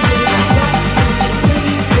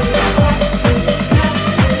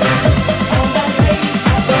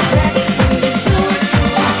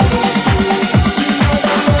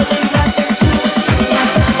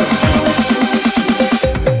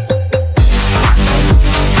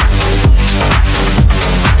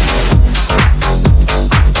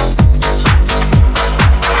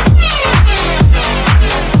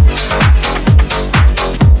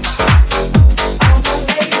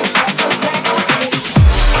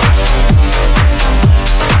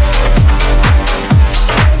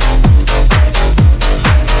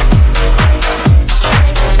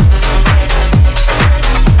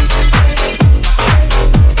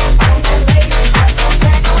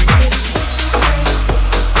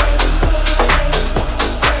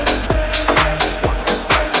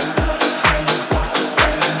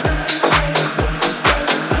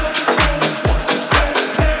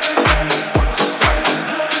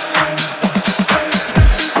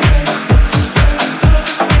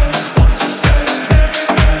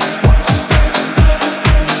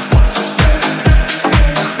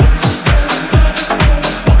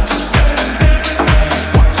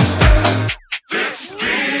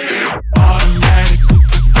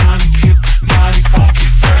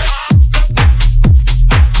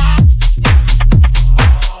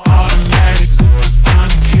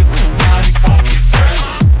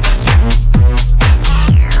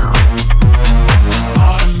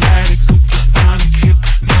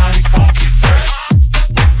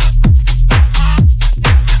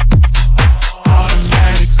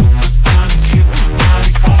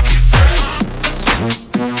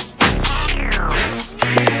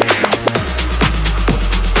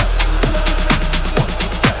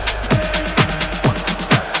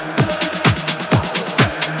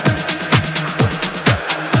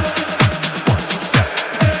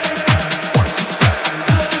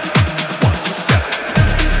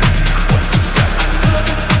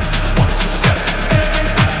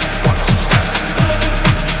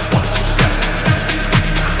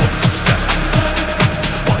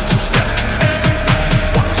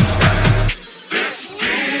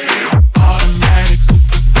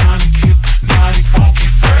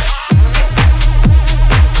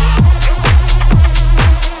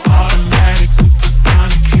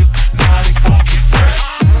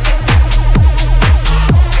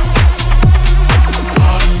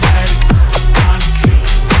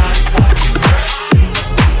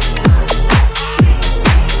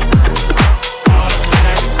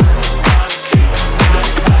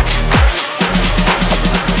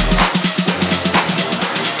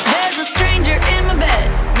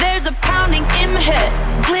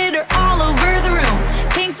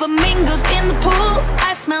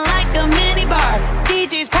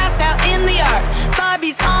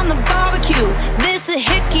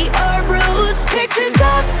Pictures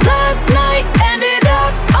of last night ended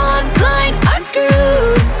up online. I'm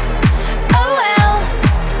screwed. Oh well.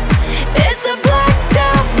 It's a blacked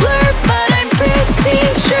out blur, but I'm pretty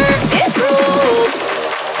sure it ruled.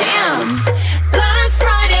 Damn. Last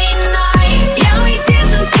Friday night, yeah, we did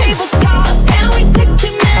some tabletops and we took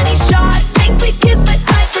too many shots. Think we kissed, but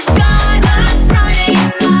I forgot. Last Friday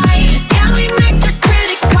night, yeah, we maxed our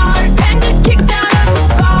credit cards and got kicked out of the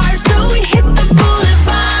bar, so we hit the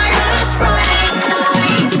boulevard. Last Friday night.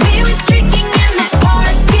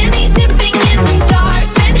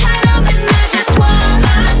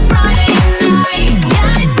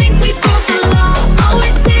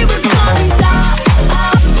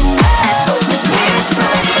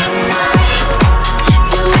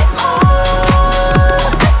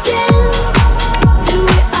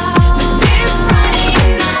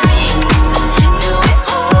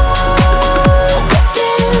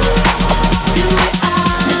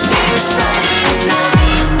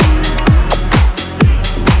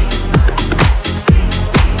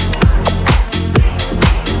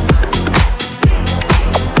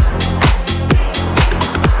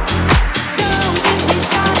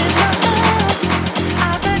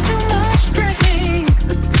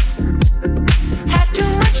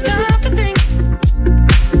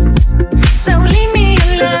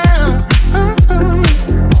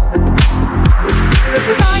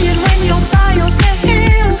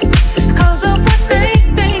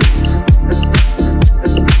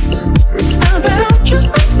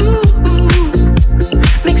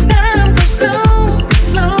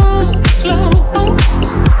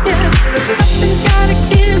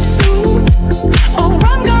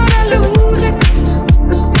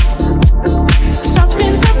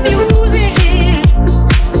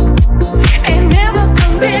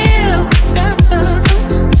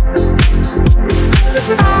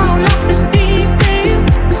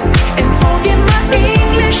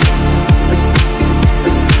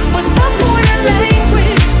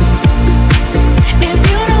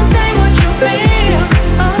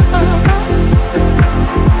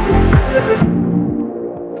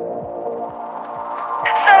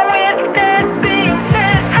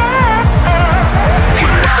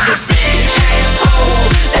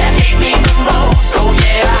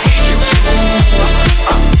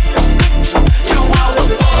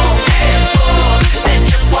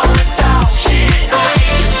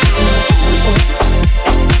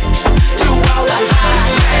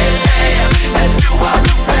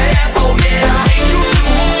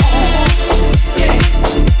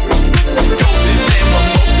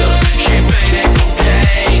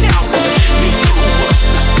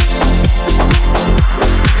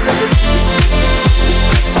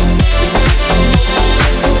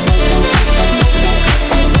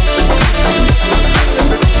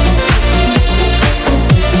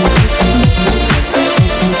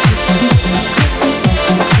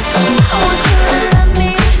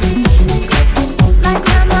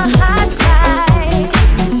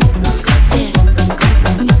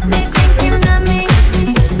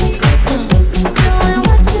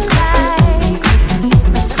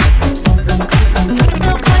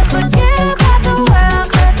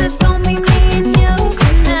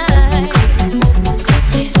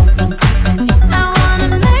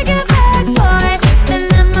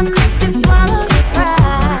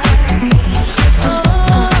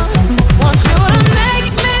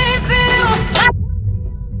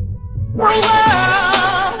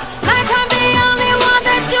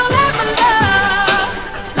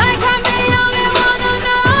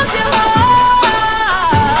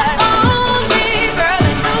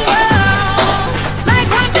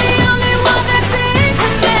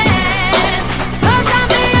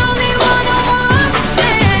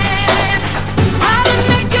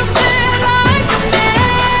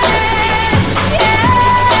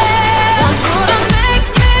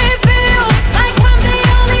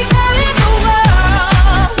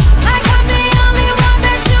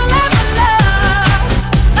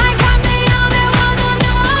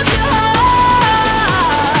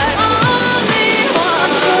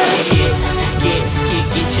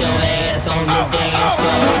 dance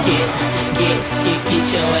floor. Get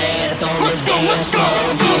your ass on the dance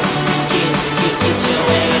floor. Get your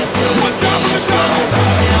ass on the dance floor.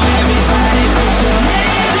 Now everybody put your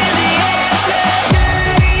hands in the air. Say,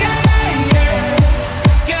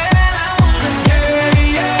 girl,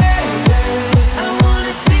 I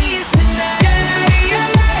wanna see you tonight.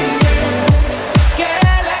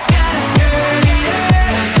 Girl, I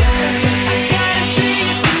gotta see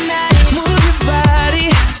you tonight. Move your body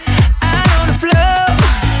out on the floor.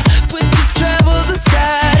 Put your troubles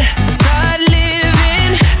aside. Start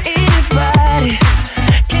living in your body.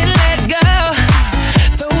 Can't let go.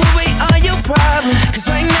 Throw away all your problems. 'Cause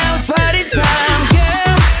right now it's party time.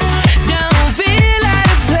 Girl, don't feel out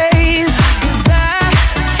of place. 'Cause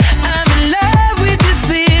I'm in love with this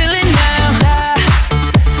feeling now.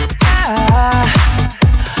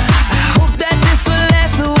 I hope that this will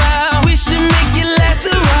last a while. We should make it last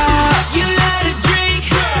a while. You love to drink,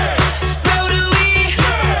 so do we.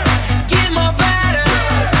 Get more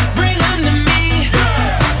bottles, bring them to me.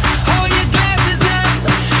 Hold your glasses up,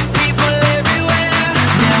 people everywhere.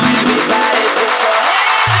 Now everybody put your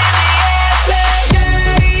hands in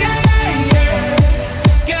the air. Say,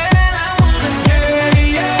 girl,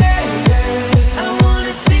 I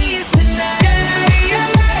wanna see you tonight.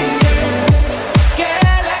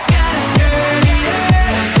 Girl, I gotta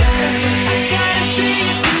see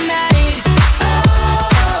you tonight.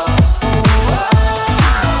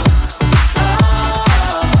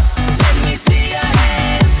 Let me see your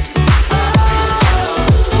hands.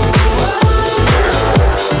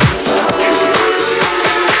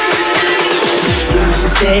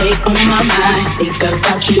 Stay on my mind, think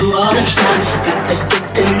about you all the time. Got to get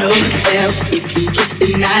to know you well. If you kiss,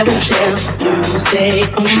 then I will tell. You stay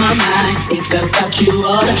on my mind, think about you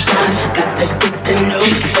all the time. Got to get to know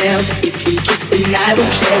you well. If you kiss, then I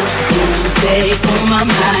will tell. You stay on my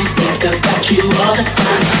mind, think about you all the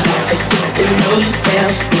time. Got to get to know you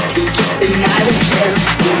well. If you kiss, then I will tell.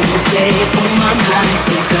 You stay on my mind,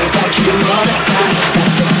 think about you all the time. Got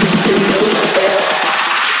to get to know you well.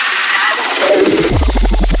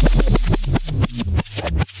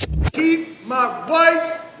 Keep my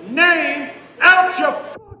wife's name out your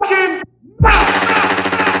fucking mouth.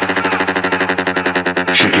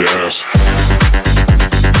 Shake your ass.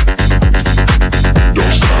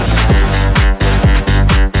 Don't stop.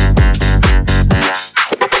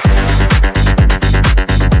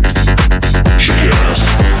 Shake your ass.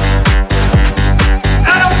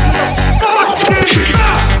 Out your fucking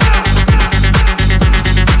mouth.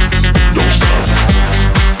 Don't stop.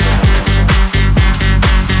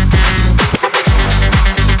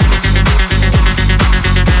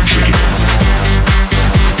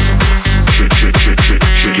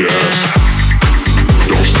 Shake your ass.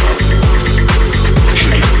 Don't stop.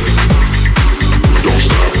 Shake it. Don't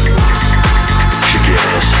stop. Shake your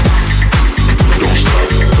ass. Don't stop.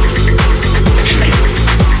 Shake it.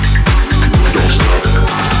 Don't stop.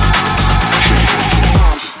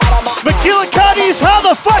 McGillycuddys, how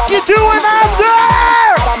the fuck you doing out there?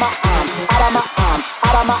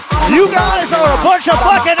 You guys are a bunch of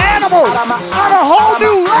fucking animals on a whole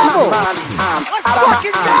new level. Let's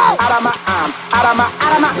fucking go. Out of my mind, out of my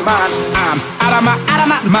fucking mind. I'm out of my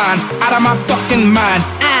mind, out of my fucking mind.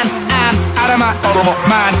 I'm out of my out of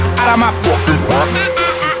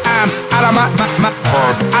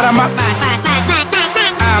my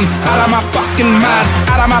I'm out of my fucking mind,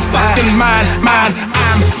 out of my fucking mind.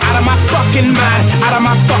 I'm out of my fucking mind, out of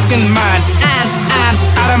my fucking mind. I'm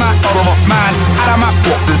out of my mind, out of my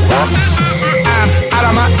fucking mind. I'm out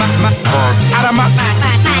of my out of my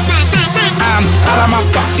I'm out of my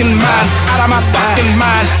fucking mind, out of my fucking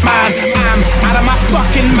mind. I'm out of my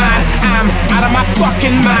fucking mind. I'm out of my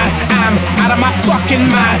fucking mind. I'm out of my fucking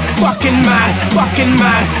mind, fucking mind, fucking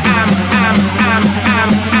mind. I'm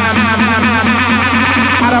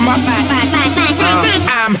out of my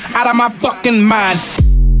I'm out of my fucking mind.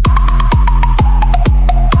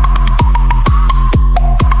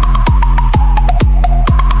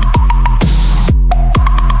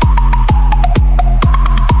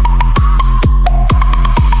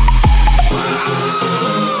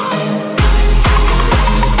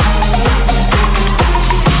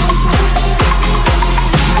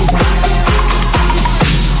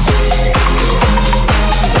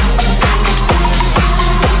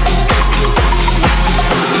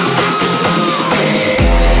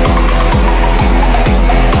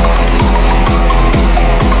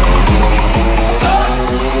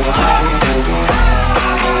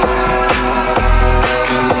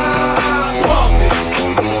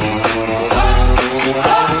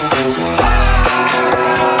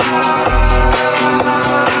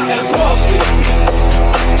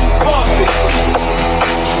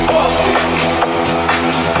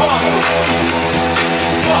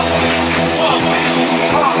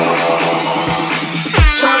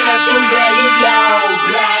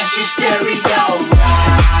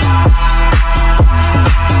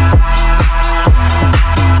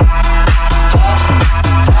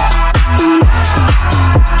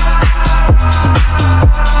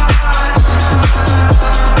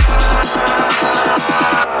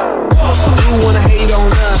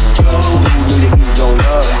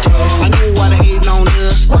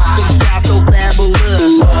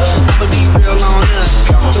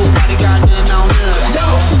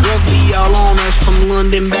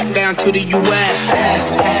 To the U.S.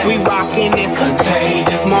 We rockin' this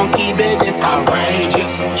contagious, monkey business outrageous.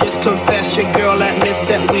 Just confess your girl admits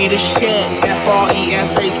that we the shit.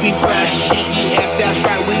 F-R-E-S-H, we fresh. E-E-F, that's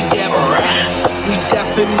right, we different. We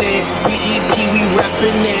definite, B-E-P, we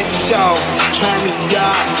reppin' it. So, turn me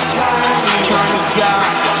up, turn me up,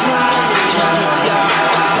 turn me up.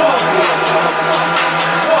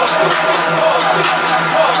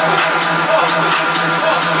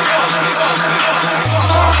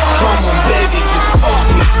 Come on, baby, just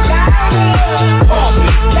pump it, pump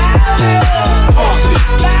it, pump it, pump it,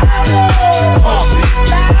 pump it, pump it,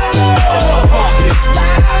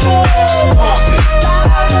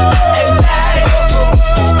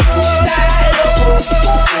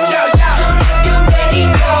 yo, yo. You ready,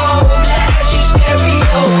 go, blast your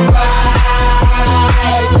stereo right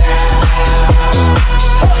now.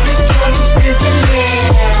 This joint is sizzling,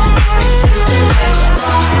 sizzling.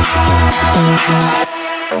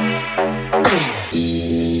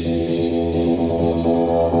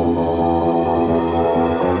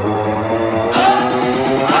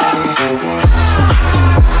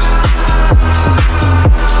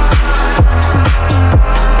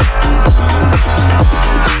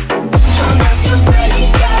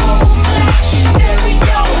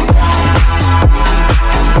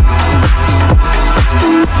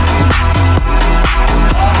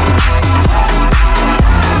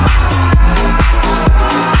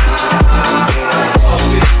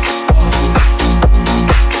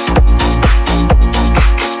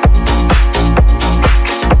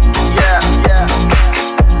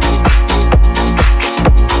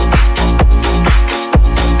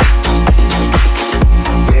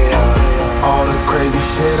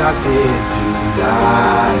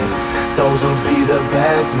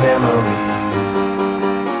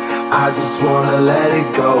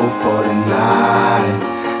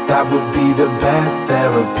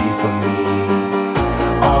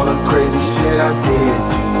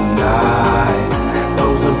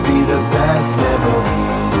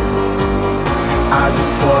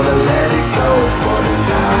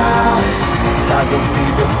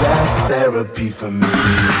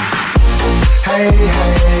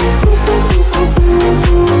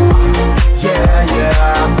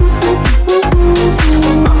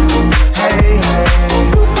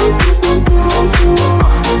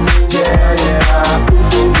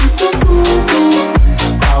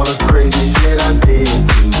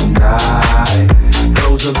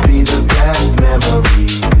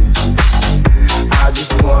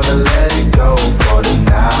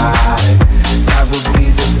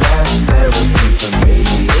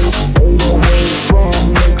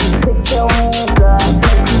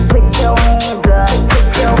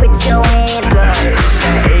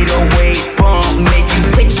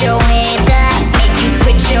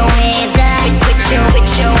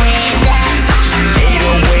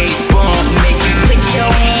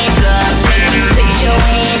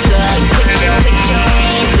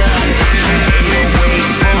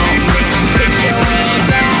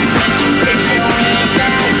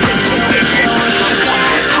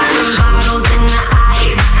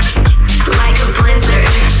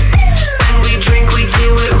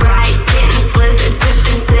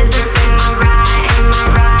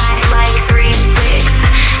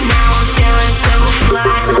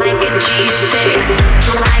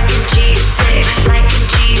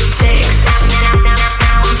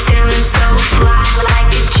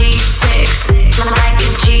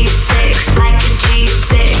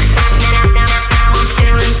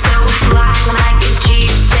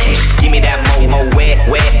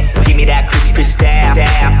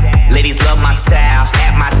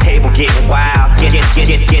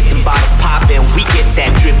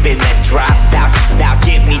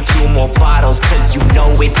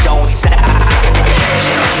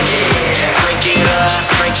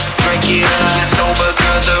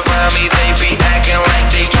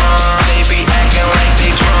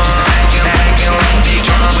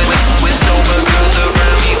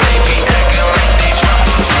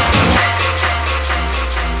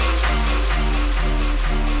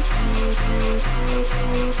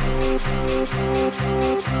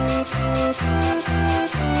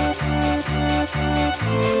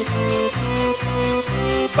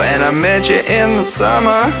 met you in the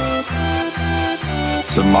summer,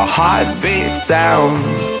 to my heartbeat sound,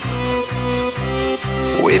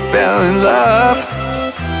 we fell in love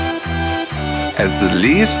as the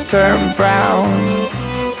leaves turn brown.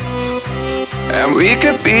 And we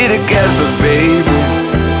could be together, baby,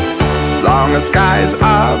 as long as skies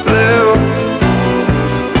are blue.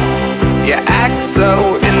 You act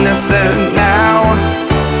so innocent now,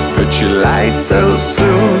 but you lied so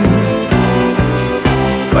soon.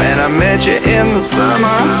 When I met you in the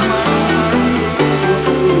summer,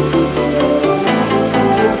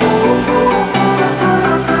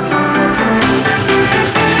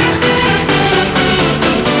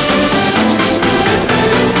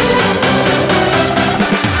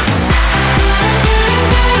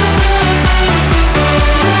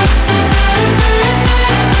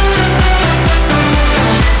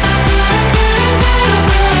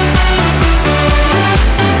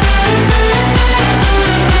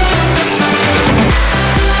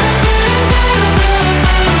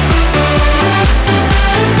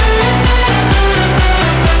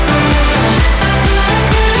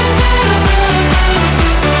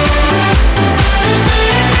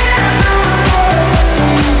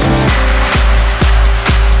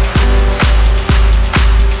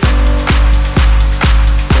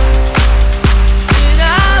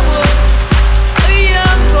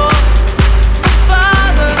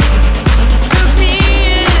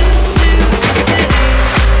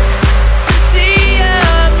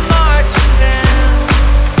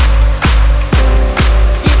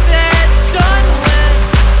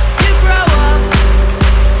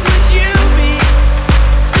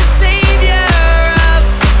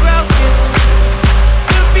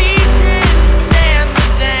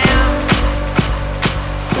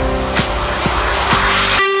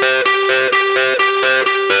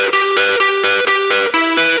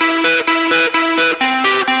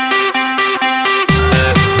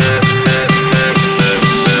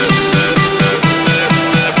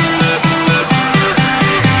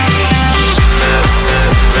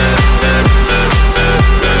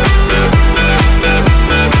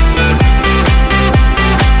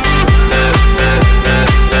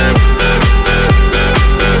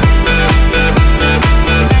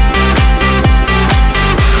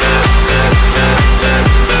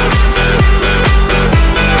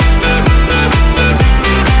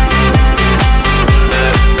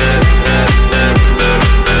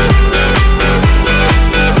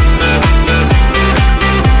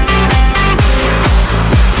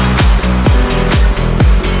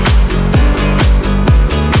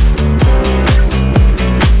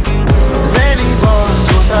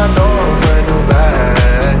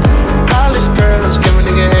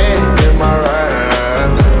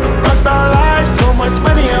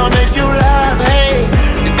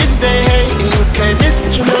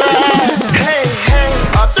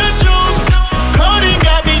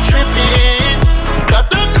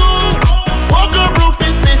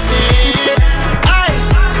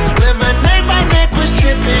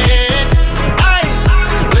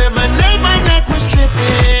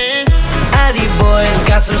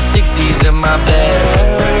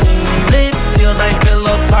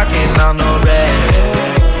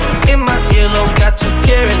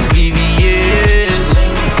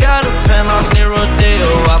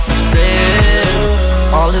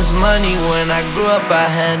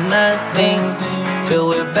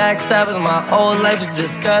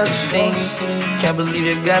 disgusting. Can't believe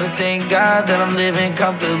you gotta thank God that I'm living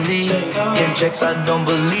comfortably. Getting checks I don't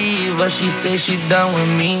believe, but she say she done with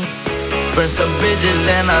me. Burn some bridges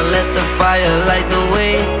and I let the fire light the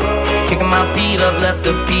way. Kicking my feet up, left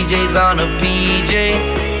the PJs on a PJ.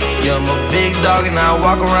 Yeah, I'm a big dog and I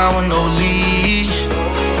walk around with no leash.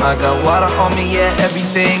 I got water on me, yeah,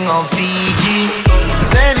 everything on Fiji.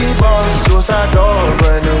 Zany boss, suicide door,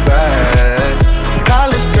 brand new bag.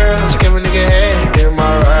 College girls, give a nigga head in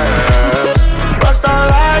my raps. Rockstar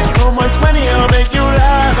life, so much money, I'll make you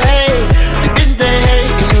laugh. Hey, the bitches they hate,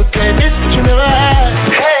 and you can't miss what you never had.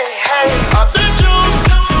 Hey, hey, off the juice,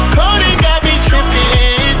 codeine got me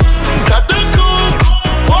tripping. Got the coupe,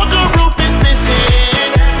 walker roof is missing.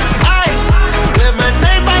 Ice,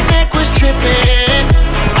 lemonade, my neck was tripping.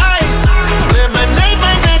 Ice, lemonade,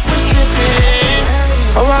 my neck was tripping.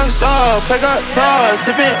 A rockstar, pick up cars,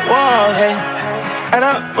 tipping walls, hey. Add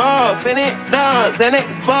up raw, finish dogs, and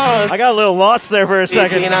expose. I got a little lost there for a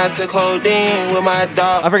second. I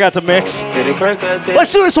forgot to mix.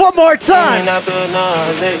 Let's do this one more time.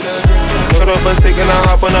 Put up a stick and I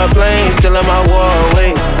hop on a plane, still in my war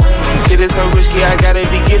ways. Shit is so risky, I gotta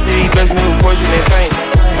be gifted. He blessed me with fortune and fame.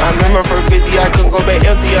 I remember for 50, I couldn't go back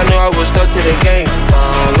empty. I knew I was stuck to the game.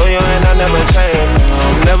 Loyal and I never changed.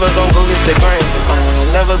 I'm never gonna go against the grain.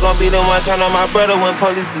 Never gonna be the one turn on my brother when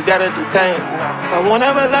police just gotta detain. I won't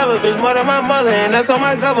ever love a bitch more than my mother, and that's on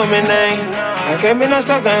my government name. I can't be no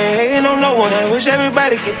sucker, ain't hating on no one. I wish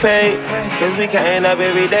everybody get paid, cause we can't up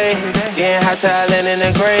every day, getting hot till I land in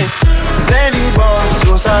the grave. Zany boss,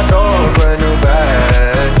 suicide door, brand new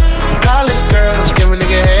bag. College girls, give a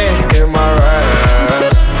nigga head in my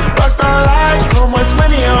raps. Rockstar life, so much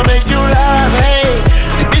money, I'll make you laugh. Hey,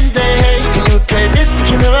 the bitches they hate, and you can't miss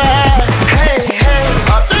what you never had. Hey, hey,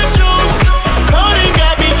 off the juice, coding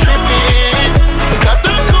got me tripping. Got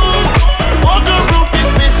the coupe, walk the roof is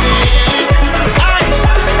missing. Ice,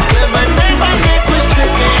 with my name, my neck was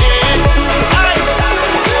tripping. Ice,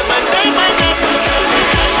 with my name, my neck was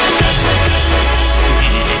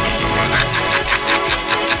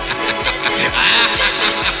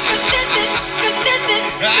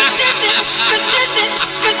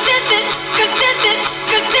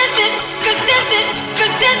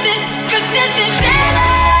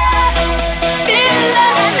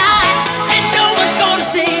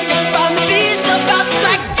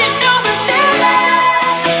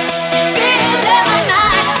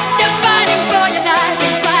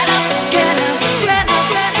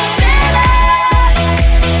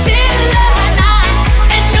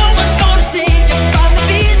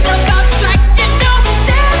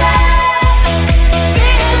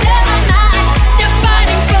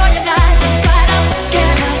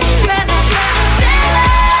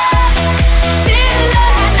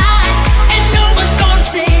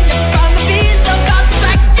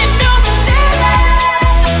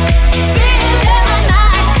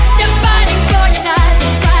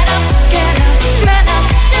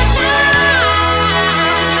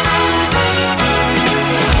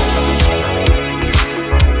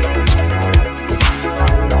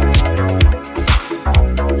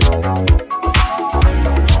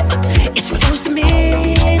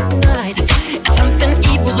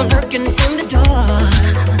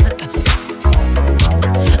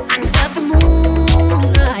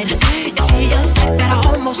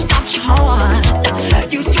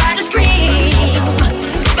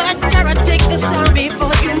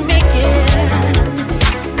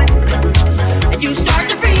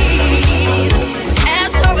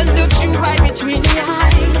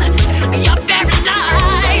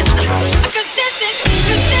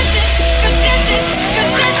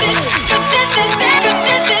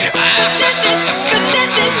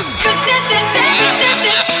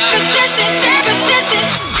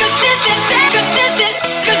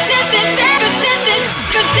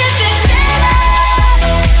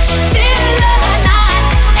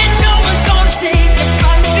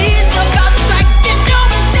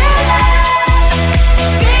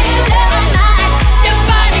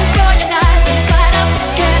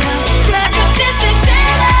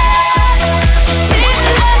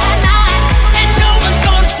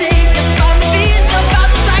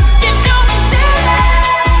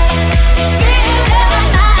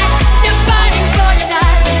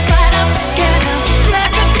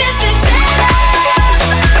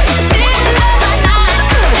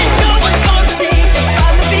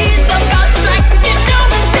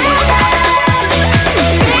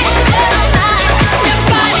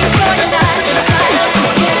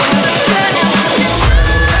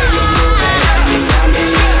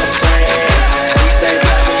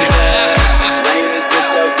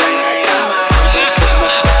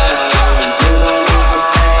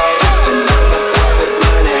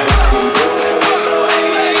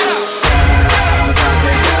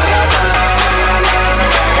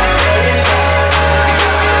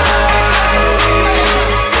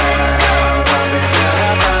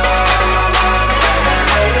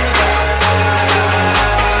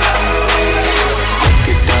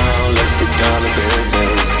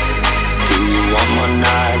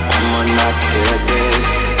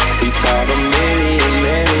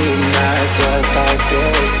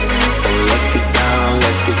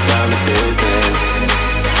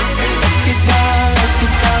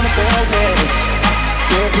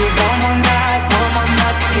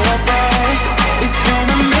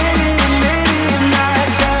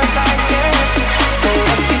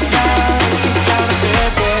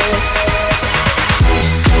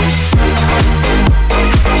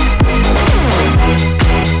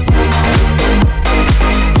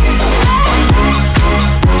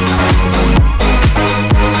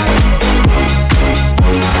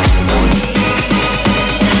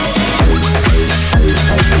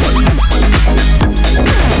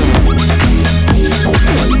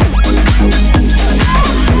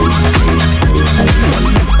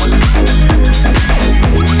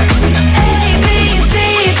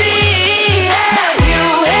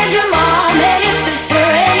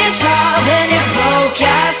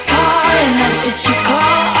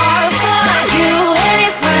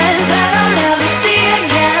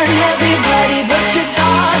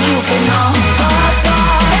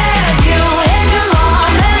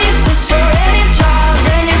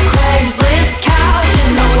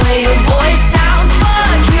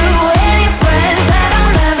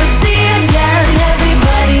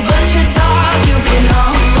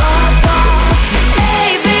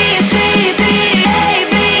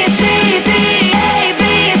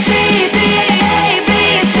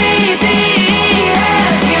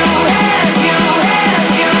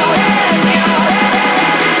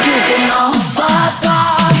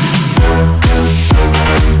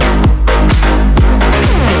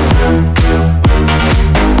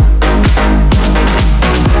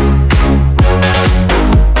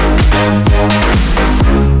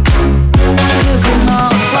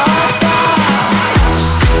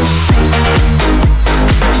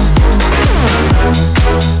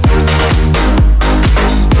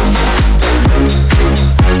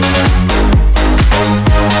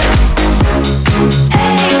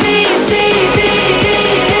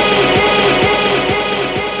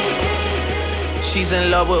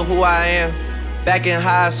with who I am. Back in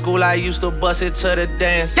high school, I used to bust it to the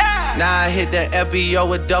dance. Now I hit the FBO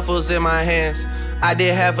with duffels in my hands. I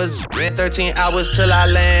did half a 13 hours till I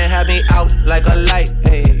land. Had me out like a light,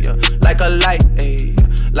 ayy, like a light, ayy,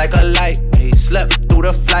 like a light, ayy. Slept through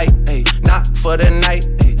the flight, ayy, not for the night,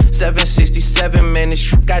 ayy. 767, man, this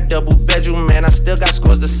shit got double bedroom, man. I still got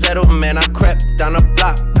scores to settle, man. I crept down the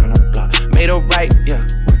block, made a right, yeah.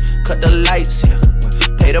 Cut the lights, yeah.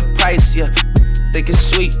 Pay the price, yeah. Think it's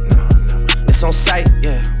sweet, no, it's on sight,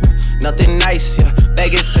 yeah. Nothing nice, yeah.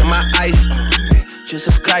 Vegas in my ice,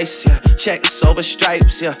 Jesus Christ, yeah. Checks over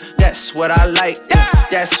stripes, yeah. That's what I like, yeah.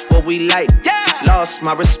 That's what we like, yeah. Lost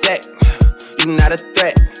my respect, you not a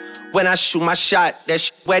threat. When I shoot my shot, that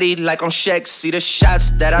shit wetty like on Shaq. See the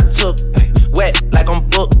shots that I took, ay, wet like on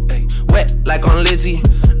Book, ay, wet like on Lizzie.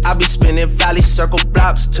 I be spinning valley circle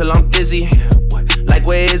blocks till I'm dizzy. Like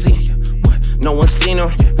where is he? No one seen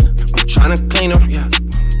him. I'm tryna clean him.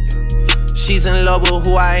 She's in love with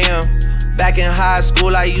who I am. Back in high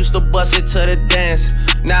school, I used to bust it to the dance.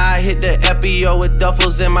 Now I hit the FBO with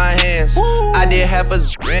duffels in my hands. I did half a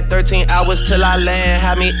 13 hours till I land.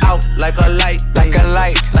 Had me out like a light, like a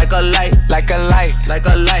light, like a light, like a light, like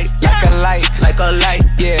a light, like a light, like a light.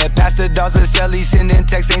 Yeah, Pastor Dawson sell, he sending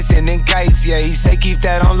texts, ain't sending kites. Yeah, he say keep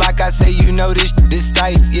that on like I say, you know this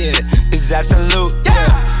tight. Yeah, this is absolute.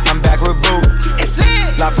 Yeah, I'm back with Boo. It's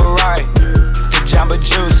lit. La Ferrari. Jamba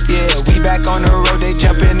Juice, yeah, we back on the road, they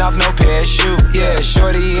jumping off no parachute, yeah,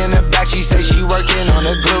 shorty in the back, she say she working on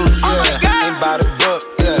the glutes, yeah, ain't bout a book,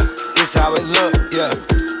 yeah, this how it look, yeah,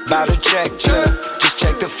 bout a check, yeah, just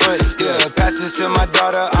check the foots, yeah, pass this to my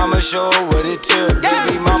daughter, I'ma show her what it took,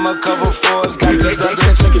 baby mama cover Forbes, got these other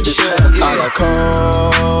shit, yeah. I got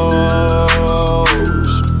calls,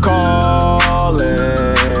 calling,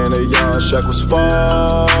 a young Shekels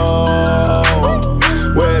fall,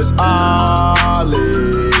 where's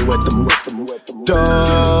with them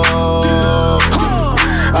dough.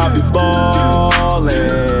 I be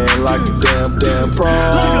ballin' like a damn pro.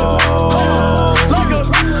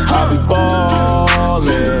 I be ballin'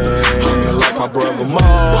 like my brother Mo.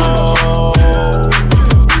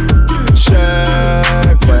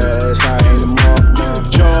 Check West, I ain't a Mark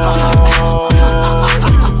Joe.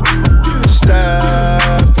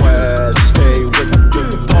 Steph West, stay with the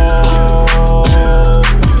pole.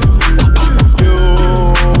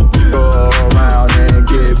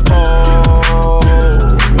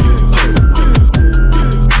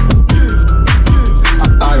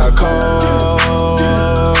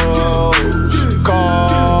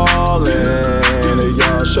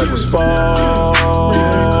 Shekels fall.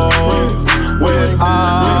 Where's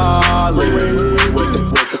Ollie with the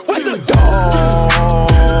dog?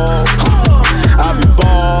 I be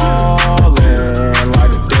ballin'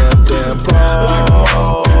 like a damn pro.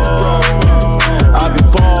 I be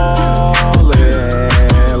ballin'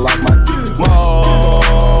 like my Mo.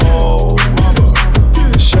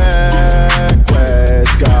 Shaq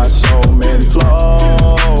West got so many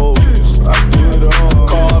flows. I do it all.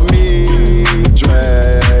 Call me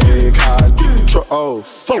Dre. Oh,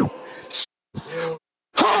 fuck.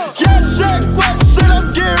 Yeah, Shaq West said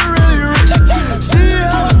I'm getting really rich. See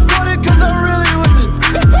how I bought it, cause I'm really with this.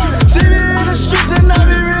 See me in the streets and I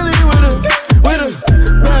be really with her.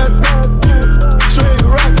 Straight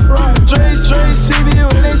rock, straight see me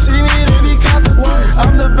when they see me, they be copping.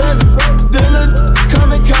 I'm the best dealer,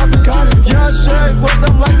 come and cop it. Yeah, Shaq West,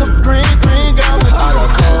 I'm like a green goblin. I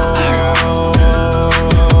got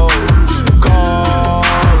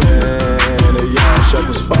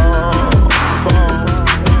Shekels fall.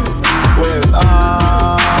 Where's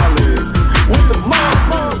Ollie with the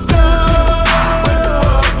monster?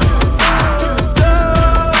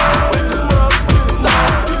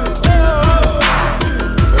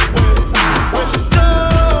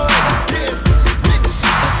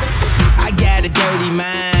 I got a dirty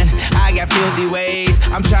mind, I got filthy ways.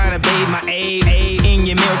 I'm trying to bathe my aid in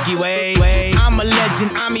your Milky Way. I'm a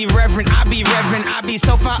legend, I'm irreverent, I be reverent, I be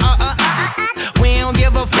so far. We don't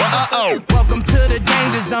give a fuck. Welcome to the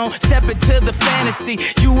danger zone. Step into the fantasy.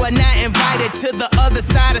 You are not invited to the other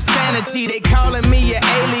side of sanity. They calling me an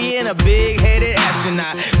alien, a big-headed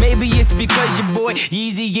astronaut. Maybe it's because your boy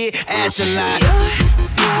Yeezy get ass a lot. You're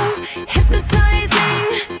so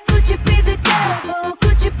hypnotizing. Could you be the devil?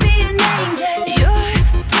 Could you be an angel? Your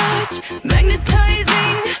touch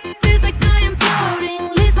magnetizing. Feels like I am floating.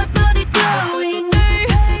 Leaves my body glowing. They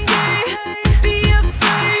say, be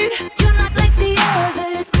afraid. You're not like the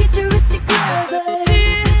others. Futuristic lovers.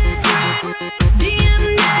 Different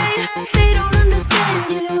DNA. They don't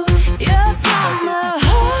understand you. You're from the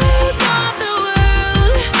heart of the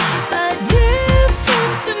world. A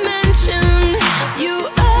different dimension. You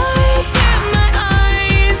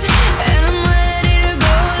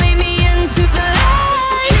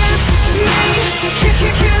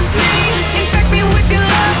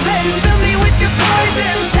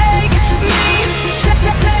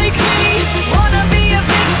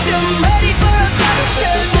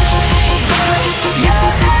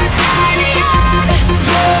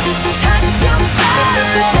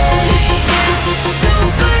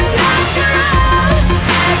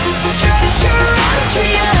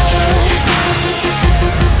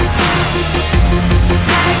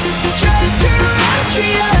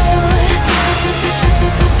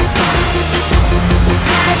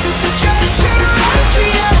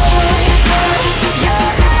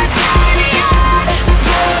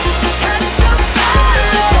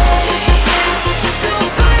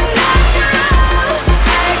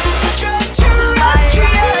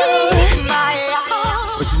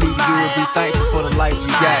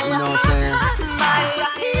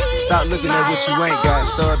Stop looking at what you ain't got.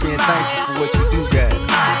 Start being thankful for what you do got.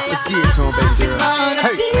 Let's get it to him, baby girl.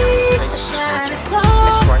 Hey. That's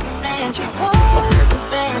right. Fancy clothes,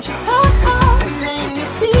 fancy cars, and then you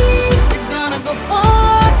see you're gonna go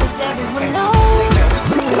far, 'cause everyone knows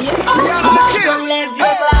who you are. So live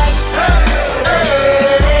your life.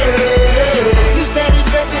 You steady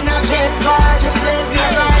dressing up that bar, just live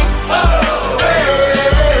your life.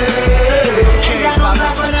 Ain't got no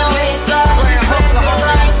time for no haters, just live your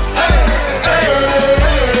life.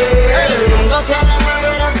 Don't tell them where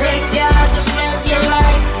it'll take ya, just live your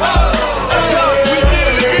life.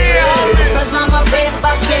 Cause I'm a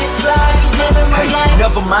paper chaser, just living my life.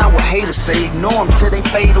 Never mind what haters say, ignore them till they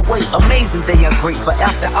fade away. Amazing they are great, but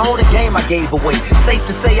after all the game I gave away. Safe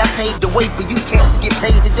to say I paved the way for you cats to get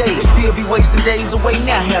paid today. Still be wasting days away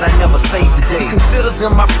now had I never saved the day. Consider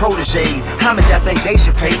them my protege, how much I think they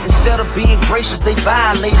should pay. Instead of being gracious, they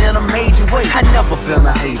violate in a major way. I never been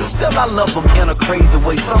a hater, still I love them in a crazy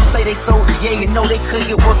way. Some say they sold the yay and know they couldn't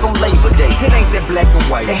get work on Labor Day. It ain't that black and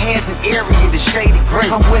white, it has an area that's shaded gray.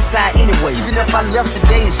 I'm west side anyway, even if I left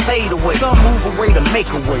today and stayed away. Some move away to make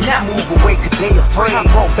a way, not move away cause they afraid. I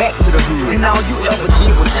brought back to the hood, and all you ever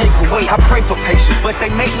did was take away. I pray for patience, but they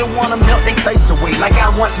make me wanna melt they face away. Like I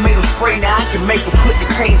once made them spray, now I can make them put the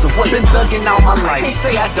K's away. Been thugging all my life, they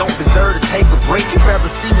say I don't deserve to take a break. You'd rather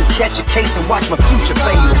see me catch a case and watch my future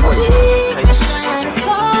fade away. Hey, that's right. Okay.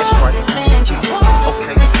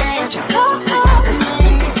 And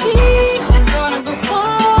then you see you're gonna go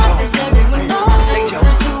far, 'cause everyone knows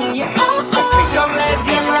who you are. So live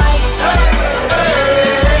your life.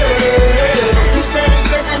 You steady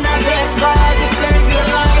dressing up that bar, just live your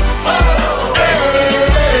life.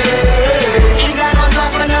 Ain't got no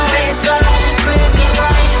time for no haters, just live your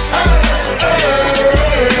life.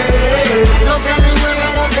 No telling where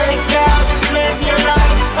it'll take ya, just live your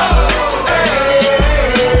life.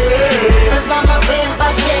 Cause I'm a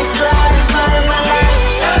paper chaser, just living my life.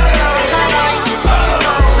 My life,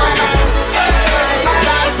 my life, my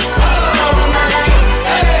life, living my life.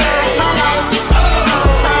 My life,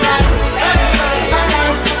 my life,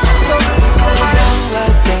 my life.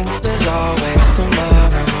 Like things, there's always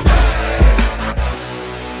tomorrow.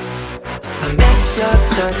 I miss your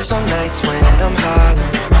touch on nights when I'm hollow.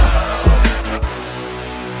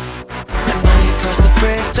 I know you crossed the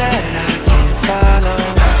bridge that I can't follow.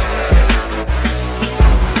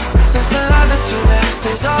 Since the love that you left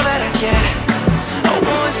is all that I get, I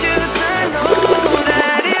want you to know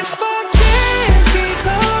that if I can't be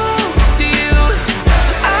close to you,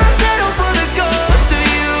 I settle for the ghost of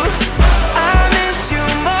you. I miss you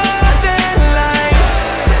more than life.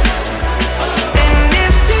 And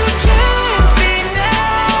if you can't be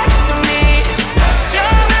next to me,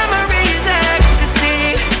 your memory's ecstasy.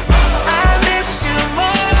 I miss you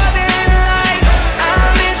more than life. I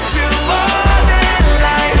miss you more than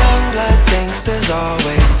life. Young blood thinks there's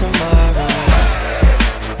always tomorrow.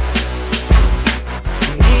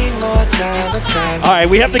 Need more time, but time. All right,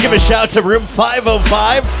 we have to give a shout to room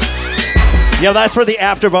 505. Yo, that's where the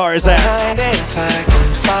after bar is at. If I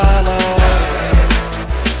could follow.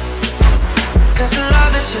 Since the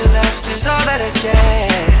love that you left is all that I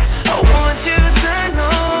get, I want you to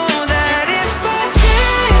know that if I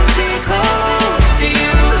can't be close to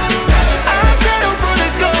you, I settle for the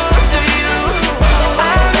ghost of you.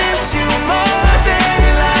 I miss you more than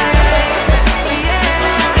life.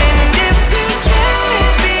 Yeah. And if you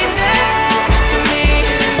can't be next to me,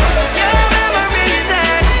 your memory's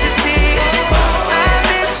ecstasy. I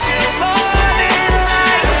miss you more than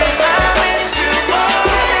life. I miss you more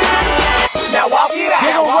than life. Now walk it out.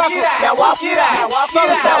 Now walk it out.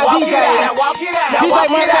 Southern style DJ. DJ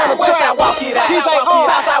Montana Trap. DJ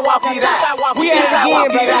Southside walk it out. We at it again,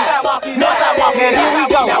 baby. Northside walk it out. Here we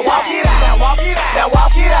go. Now walk it out. Now walk it out. Now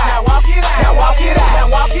walk it out. Now walk it out. Now walk it out.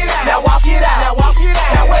 Now walk it out. Now walk it out. Now walk it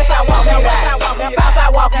out. Now Westside walk it out.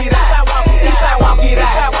 Southside walk it out. Eastside walk it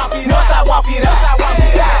out. Northside walk it out.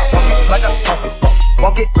 Like a puppet,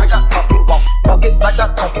 walk it like a puppet, walk it like a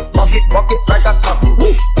puppet, walk it like a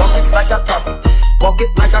puppet, walk it like a puppet, walk it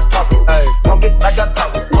like a puppet, walk it like a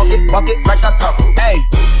puppet, walk it like a puppet. Hey,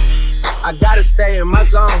 I gotta stay in my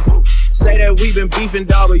zone. Say that we been beefing,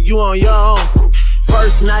 dog, but you on your own.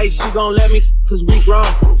 First night, she gon' let me cause we grown.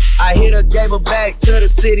 I hit her, gave her back to the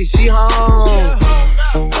city, she home.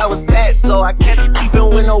 That was bad, so I can't be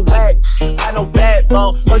beefing with no whack. I no bad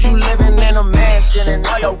bone, heard you living in a mansion and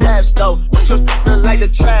all your raps though. But you look like the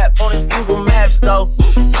trap on his Google Maps though.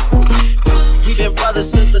 We been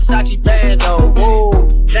brothers since Versace Bando. Whoa,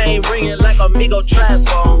 name ringing like Amigo trap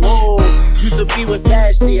phone. Whoa, used to be with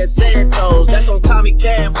Dasty at Santos. That's on Tommy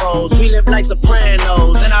Campos. We live like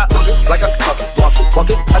Sopranos, and I walk it like a puppet, walk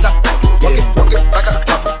it like a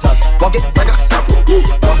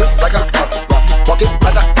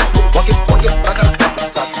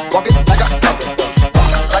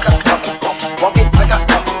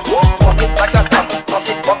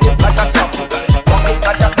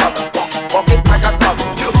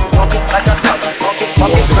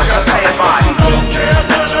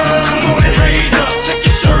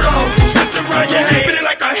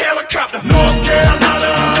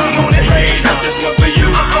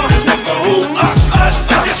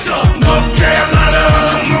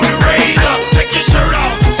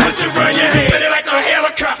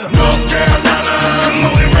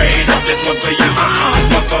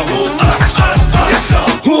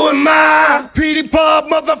Bob,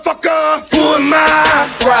 motherfucker. Who am I?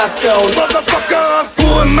 Roscoe, motherfucker. Who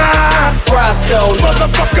am I? Roscoe,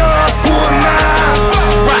 motherfucker. Who am I?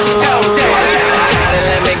 Roscoe,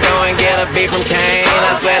 Let me go and get a beat from Kane.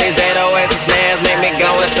 I swear these 808s and snares make me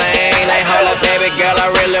go insane. Hey, hold up, baby girl,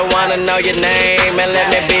 I really wanna know your name. And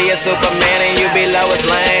let me be your Superman and you be Lois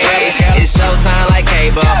Lane. It's showtime like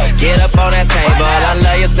cable. Get up on that table. I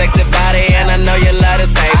love your sexy body and I know you love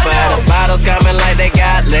this paper. The bottles coming like they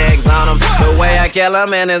got legs on them. The way I kill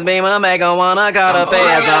them in this beamer make them wanna call the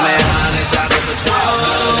feds on me. 100 shots of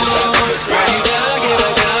Patrol.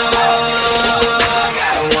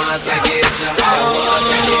 Once I get you,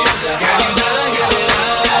 once I get you, girl, you better get it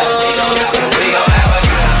up. We gon' have a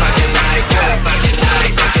good fucking night, good fucking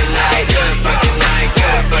night, fucking night, good fucking night,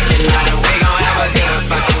 good fucking night. We gon' have a good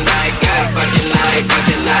fucking night, good fucking night,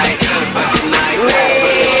 fucking night, good fucking night.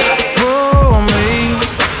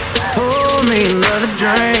 Pour me another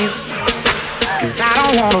drink, 'cause I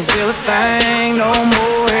don't wanna feel a thing no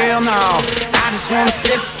more, hell no. I just wanna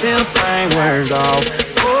sip till the pain wears off.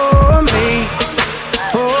 Pour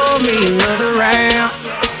me another round.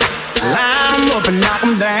 Line 'em up and knock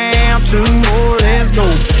 'em down. 2 more, let's go.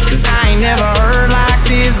 'Cause I ain't never heard like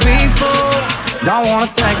this before. Don't wanna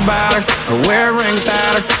think about her or wear a ring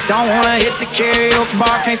without her. Don't wanna hit the karaoke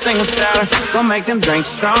bar, can't sing without her. So make them drinks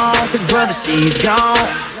strong, 'cause brother, she's gone.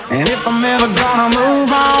 And if I'm ever gonna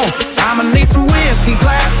move on, I'ma need some whiskey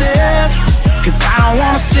glasses, 'cause I don't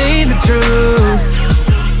wanna see the truth.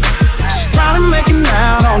 She's probably making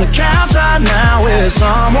out on the couch right now with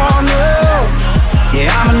someone new.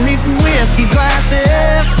 Yeah, I'ma need some whiskey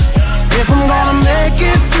glasses if I'm gonna make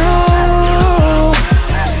it through.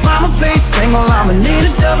 I'ma be single, I'ma need a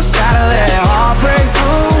double shot of that heartbreak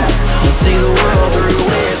blues. And see the world through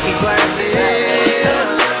whiskey glasses.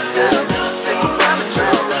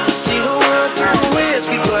 See the world through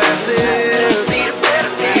whiskey glasses. Need a better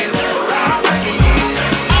view.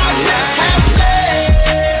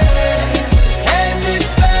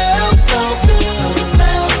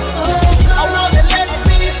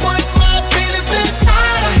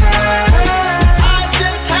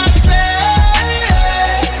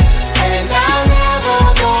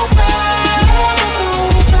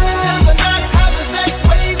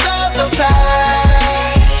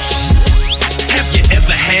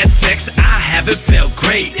 It felt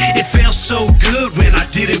great. It felt so good when I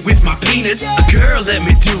did it with my penis. A girl let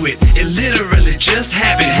me do it. It literally just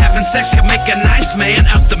happened. Having sex can make a nice man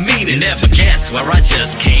out the meanest. Never guess where I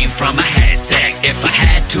just came from. I had sex. If I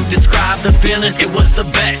had to describe the feeling, it was the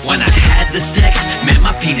best. When I had the sex, man,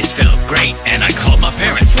 my penis felt great. And I called my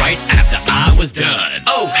parents right after I was done.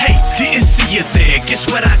 Oh, hey, didn't see you there. Guess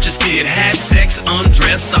what I just did? Had sex,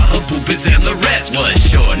 undressed, saw her boobies and the rest. Was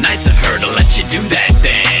sure nice of her to let you do that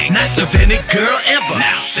thing. Nicer than a girl ever.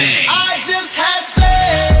 Now sing. I just had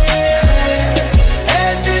sex,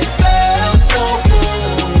 and it felt so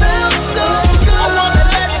good, felt so good. I wanna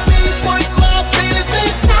let me put my penis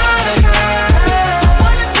inside of her. I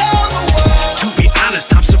wanna tell the world. To be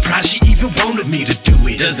honest, I'm surprised she even wanted me to do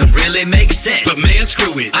it. Doesn't really make sense, but man,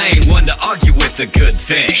 screw it. I ain't one to argue with a good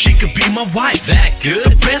thing. She could be my wife, that good.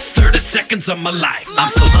 The best 30 seconds of my life. I'm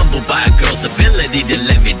so humbled by a girl's ability to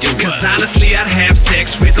let me do it. 'Cause honestly, I'd have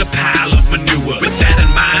sex with a pile of manure. With that in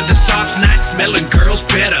mind, a soft, nice smelling girl's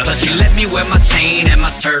better. Plus she let me wear my chain and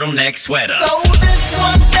my turtleneck sweater. So this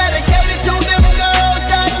one's dedicated to them girls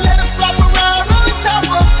that let us flop around on top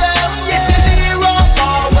of them. Yeah, they wrong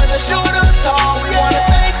or whether short or tall. We wanna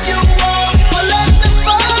thank you all for letting us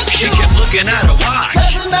fuck you. She kept looking at her watch.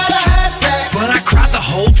 Doesn't matter, had sex. But I cried the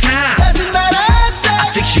whole time. Doesn't matter, had sex. I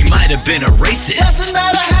think she might have been a racist. Doesn't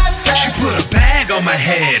matter, had sex. She put a bag on my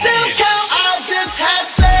head. Still count, I just had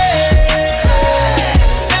sex.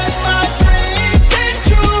 And my dreams came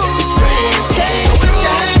true. So if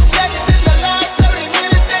you had sex in the last 30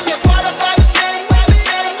 minutes, then you're qualified to sing.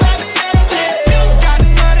 You got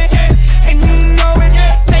money, and you know it.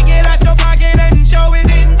 Take it out your pocket and show it.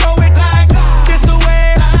 And throw it like this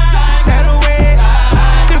away, that away,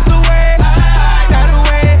 this away, that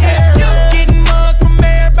away. You getting mugged from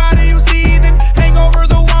everybody you see, then hang over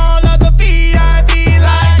the wall of the VIP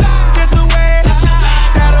like this away,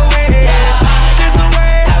 that away, this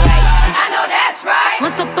away. I know that's right.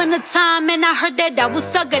 Once upon a time, and I heard that I was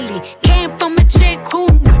ugly. Came from a chick who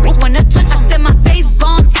wanna touch. I said my face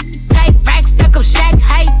bomb, tight rack, stuck up shack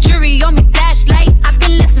height, jury on me flashlight. I've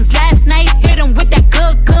been listening since last night. Hit 'em with that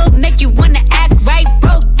good, make you wanna act right.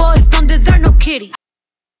 Broke boys don't deserve no kitty.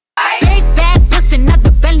 Big bag, bustin' out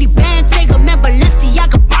the belly band. Take a man,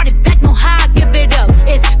 Balenciaga brought it back. No how I give it up.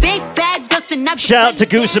 It's big bags bustin' out. Shout out to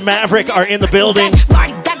Goose and Maverick are in the building.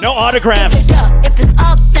 No autographs. If it's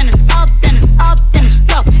up, then it's up, then it's up.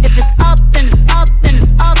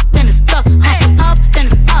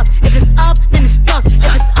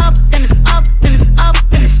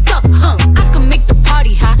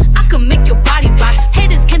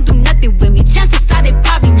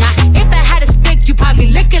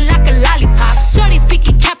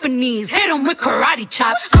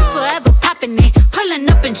 chop. I'm forever popping it, pulling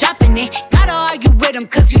up and dropping it. Gotta argue with him,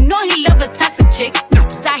 cause you know he love a toxic chick.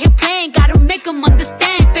 Just out here playing, gotta make him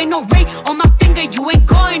understand. If ain't no ring on my finger, you ain't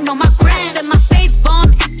going on my gram. Set my face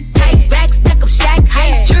bomb, tight back, stack up shack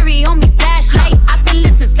height. Jury on me, flashlight. I've been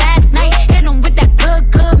listening since last night. Hit him with that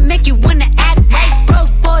good, make you wanna act right.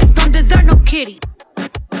 Broke boys don't deserve no kitty.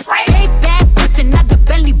 Big bag, listen, not the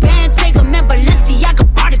Bentley band. Take a man, Balenciaga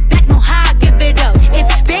brought it back. Know how I give it up.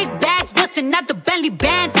 It's big bags, bustin', not the Bentley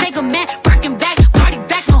band. Take a man, working back, party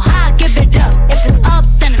back. Know how I give it up. If it's up,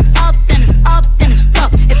 then it's up, then it's up, then it's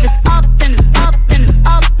stuck. If it's up, then it's up, then it's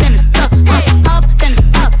up, then it's stuck. If it's up, then it's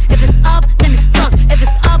up. If it's up, then it's stuck. If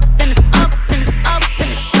it's up, then it's up, then it's up, then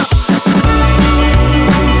it's stuck.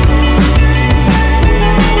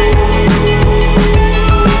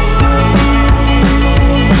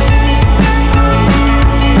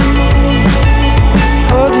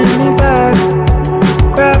 Holding me back,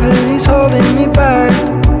 gravity's holding me back.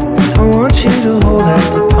 I want you to hold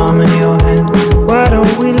out the palm of your hand. Why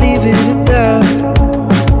don't we leave it at that?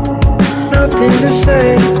 Nothing to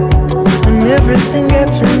say, and everything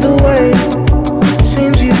gets in the way.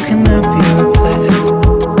 Seems you cannot be replaced,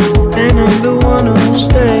 and I'm the one who'll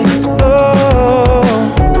stay. Oh,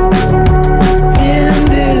 in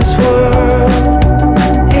this world,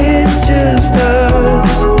 it's just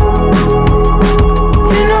us.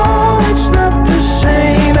 You know it's not the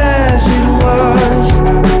same as it was.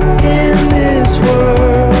 In this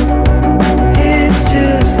world, it's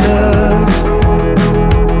just us.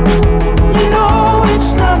 You know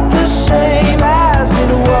it's not the same as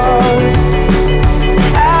it was.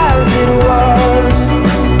 As it was.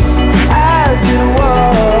 As it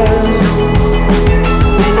was.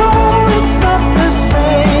 You know it's not the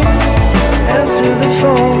same. Answer the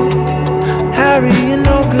phone. Harry, you're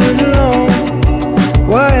no good alone.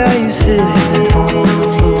 Why are you sitting at home on the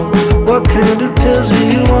floor? What kind of pills are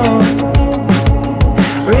you on?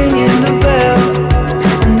 Ringing the bell,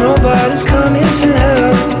 and nobody's coming to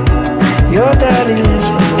help. Your daddy lives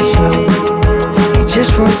by himself. He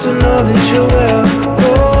just wants to know that you're well.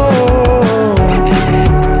 Oh,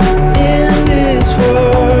 in this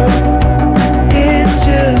world, it's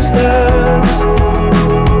just us.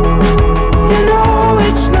 You know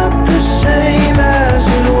it's not the same as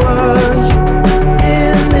it was.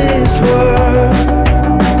 In this world,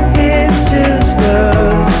 it's just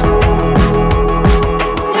us.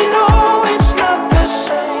 You know it's not the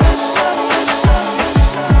same.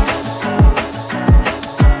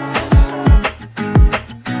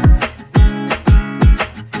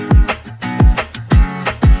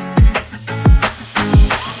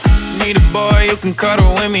 Need a boy who can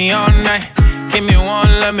cuddle with me all night. Give me one,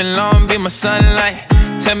 let me long, be my sunlight.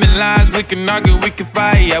 Tell me lies, we can argue, we can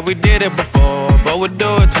fight. Yeah, we did it before, but we'll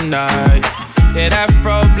do it tonight. Yeah, that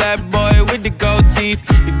fro black boy with the gold teeth.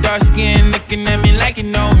 Your dark skin looking at me like you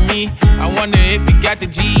know me. I wonder if you got the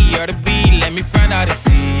G or the B. Let me find out and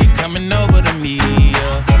see you coming over to me.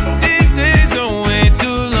 Yeah. These days are way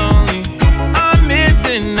too lonely. I'm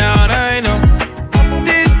missing out, I know.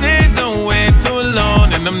 These days are way too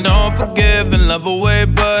alone, and I'm not forgiving, love away,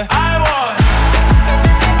 but I want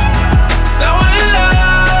someone to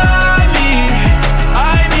love me.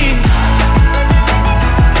 I need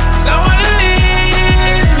someone to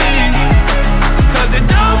leave me, 'cause it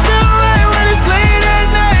don't feel right when it's late at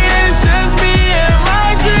night and it's just me and my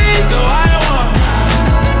dreams. So I want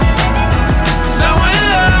someone to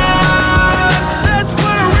love. That's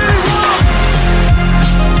what I really want.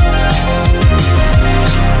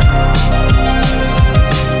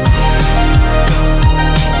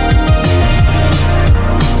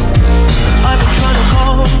 I've been trying to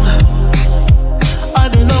call.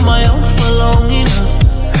 I've been on my own for long enough.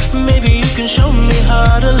 Maybe you can show me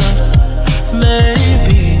how to love.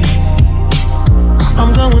 Maybe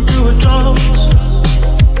I'm going through a drought.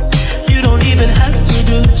 You don't even have to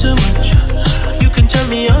do too much. You can turn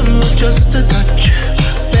me on with just a touch,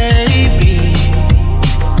 baby.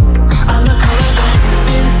 I look around,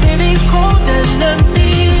 see the city's cold and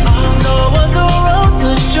empty. No one's around to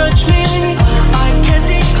judge me. I can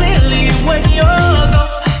see clearly when you're gone.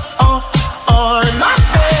 And I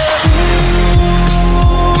said,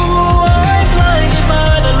 ooh, I'm blinded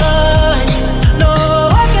by the lights. No,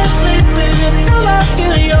 I can't sleep until I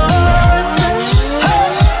feel your touch. Hey,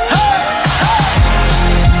 hey, hey.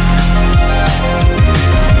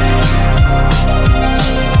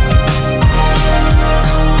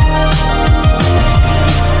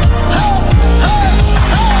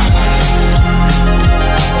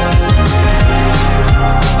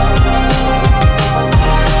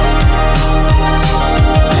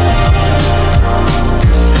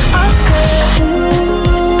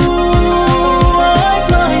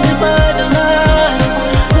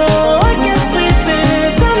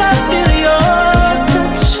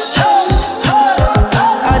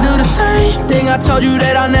 I told you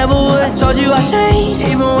that I never would. I told you I changed,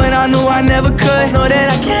 even when I knew I never could. Know that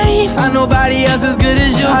I can't find nobody else as good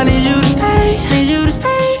as you. I need you to stay, need you to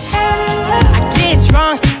stay. I get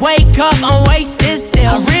drunk, wake up, I'm wasted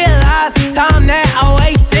still. I realize the time that I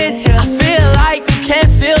wasted here. I feel like you can't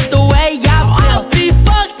feel the way I feel. I'll be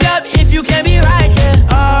fucked up if you can't be right here.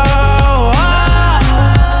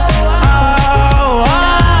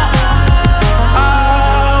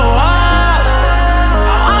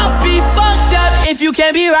 You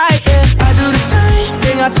can't be right, yeah. I do the same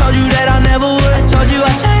thing I told you that I never would. I told you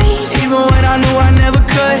I changed, even when I knew I never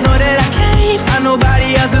could. Know that I can't find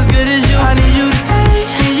nobody else as good as you. I need you to stay,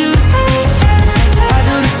 need you to stay. I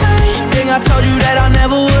do the same thing I told you that I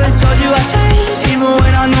never would. I told you I changed, even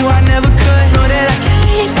when I knew I never could. Know that I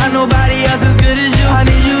can't find nobody else as good as you. I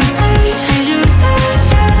need you to stay, need you to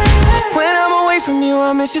stay. When I'm away from you,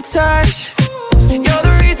 I miss your touch. You're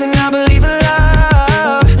the reason I believe in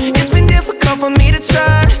love. It's been difficult for me to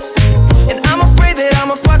trust, and I'm afraid that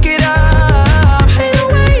I'ma fuck it up. Ain't no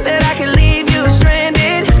way that I can leave you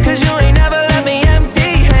stranded, cause you ain't never left me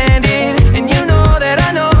empty-handed. And you know that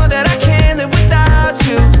I can't live without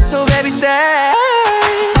you. So baby, stay.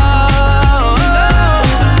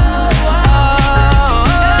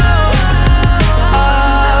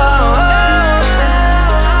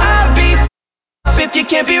 I'll be if you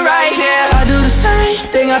can't be right here. I do the same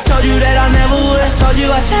thing I told you that I never would. I told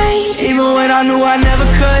you I changed, even when I knew I never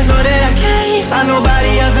could. Know that I can't find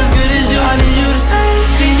nobody else as good as you. I need you to stay,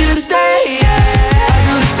 need you to stay, yeah. I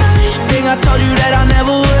do the same thing I told you that I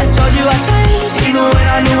never would. I told you I changed, even when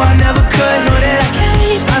I knew I never could. Know that I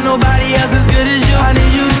can't find nobody else as good as you. I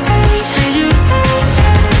need you to stay, need you to stay.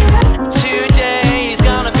 Today is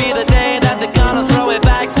gonna be the day that they're gonna throw it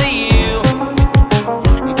back to you.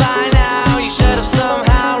 By now you should have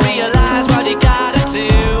somehow realized what you gotta do.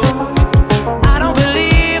 I don't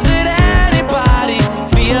believe that anybody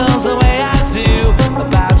feels the way I do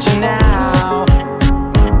about you now.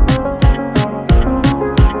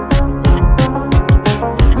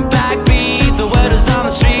 Backbeat, the word is on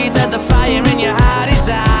the street that the fire in your heart is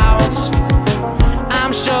out.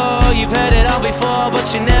 I'm sure you've heard it all before,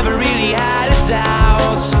 but you never really had a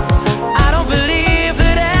doubt. I don't believe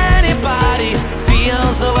that anybody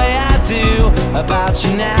feels the way I do about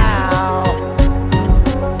you now.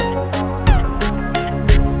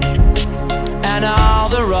 And all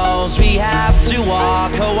the roads we have to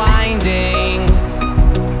walk are winding,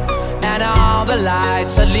 and all the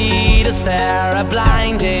lights that lead us there are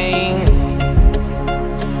blinding.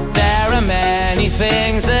 There are many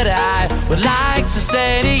things that I would like to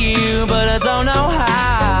say to you, but I don't know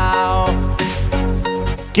how.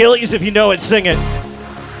 Gillies, if you know it, sing it.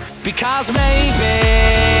 Because maybe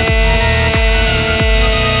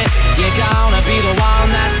you're gonna be the one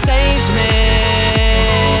that saves me.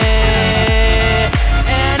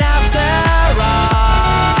 And after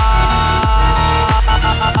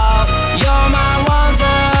all, you're my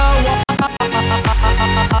wonder.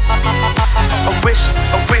 A wish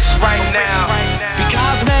right now.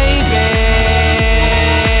 Because maybe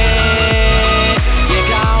you're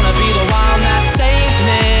gonna be the one that saves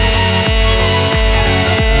me.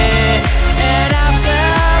 And after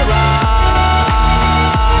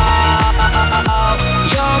all,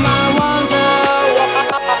 you're my wonder.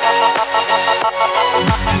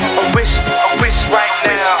 A wish right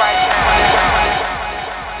now.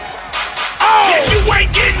 If you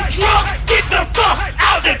ain't getting drunk, get the fuck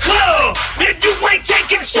out the club. If you ain't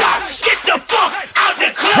taking shots, get the fuck out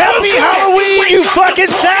the club. Happy Halloween, you fucking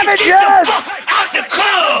savages! Get the fuck out the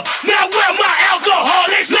club. Now where my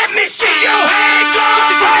alcoholics? Let me see your hands up.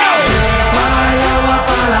 Agua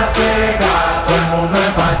pa' la seca, todo el mundo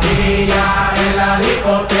en patilla en la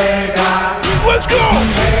discoteca. Let's go.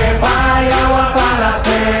 Agua pa' la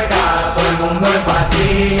seca, todo el mundo en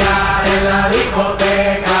patilla en la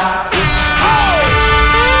discoteca.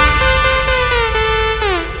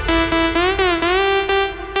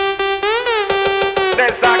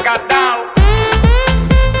 Desacatado.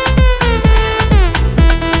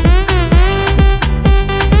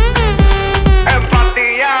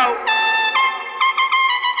 Empatillao.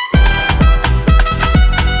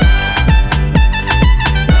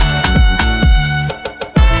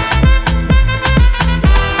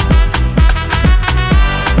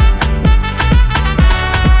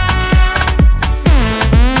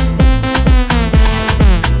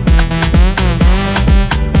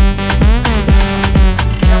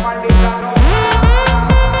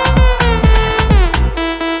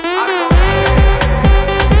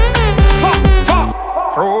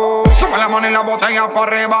 Sube la mano y la botella para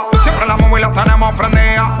arriba. Siempre la móvil la tenemos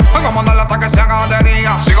prendida. Hoy vamos a darle hasta que se haga de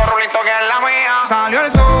día. Sigo rulito que es la mía. Salió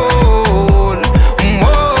el sol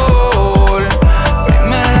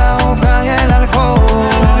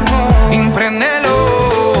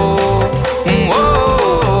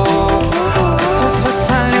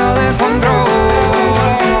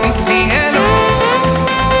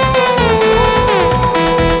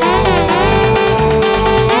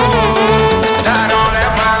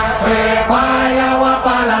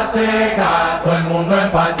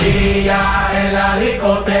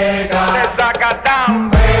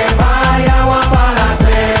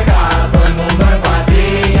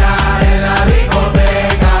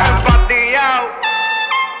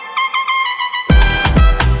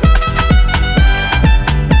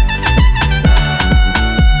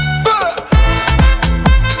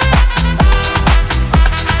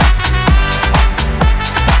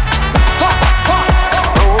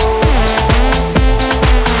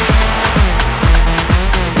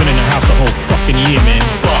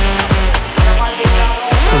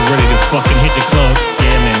fucking hit the club.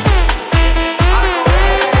 Yeah, man.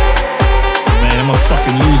 Man, I'm gonna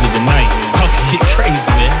fucking lose it tonight, man. Fucking get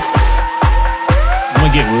crazy, man. I'm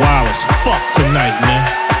gonna get wild as fuck tonight, man.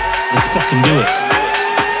 Let's fucking do it.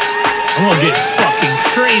 I'm gonna get fucking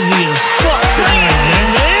crazy as fuck tonight,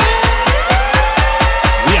 man.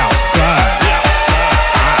 We outside.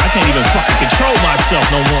 I can't even fucking control myself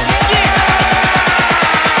no more.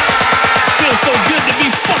 Feels so good to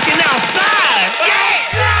be fucking outside. Yeah.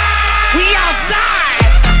 We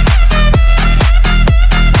outside.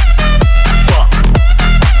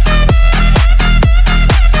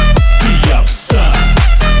 We outside.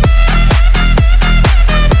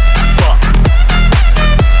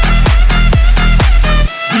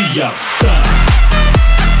 We outside.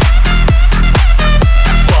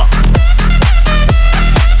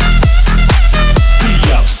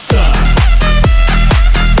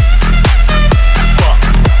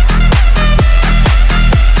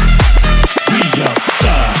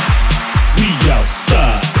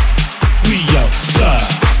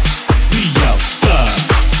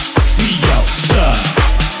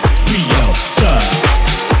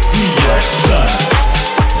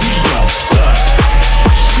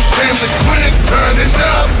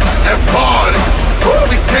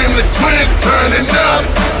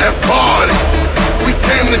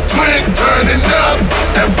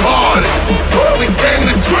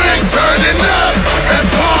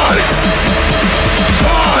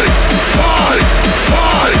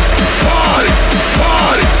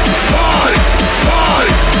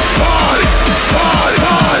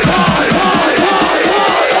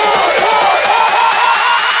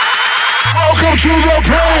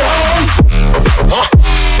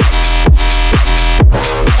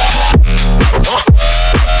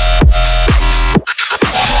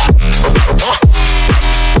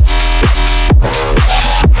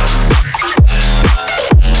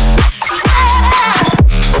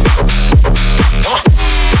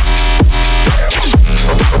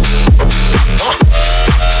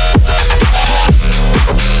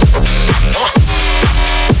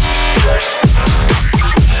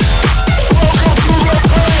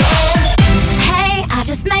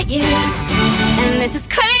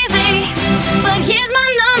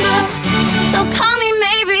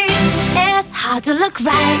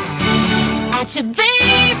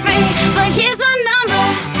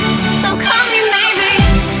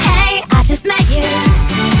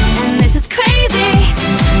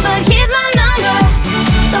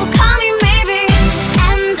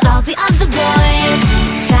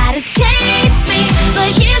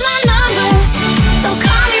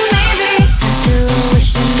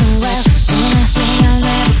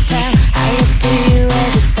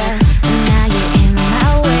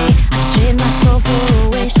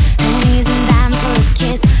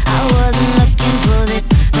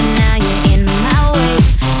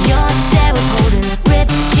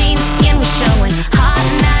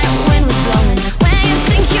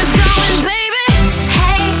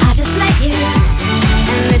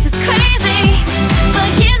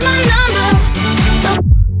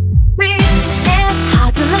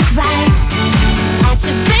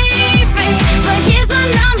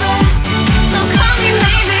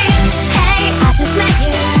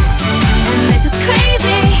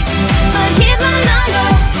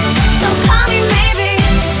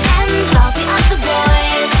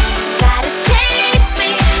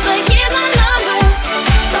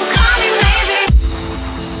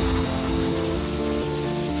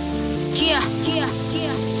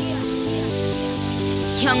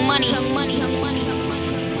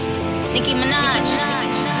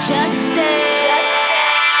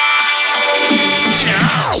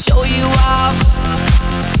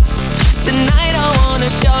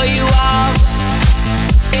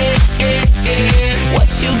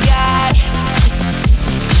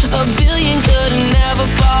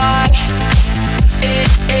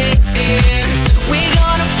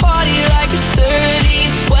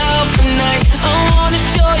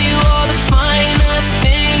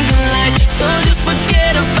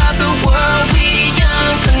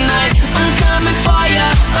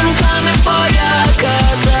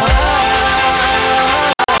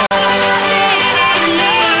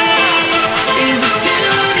 Is a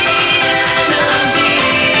beauty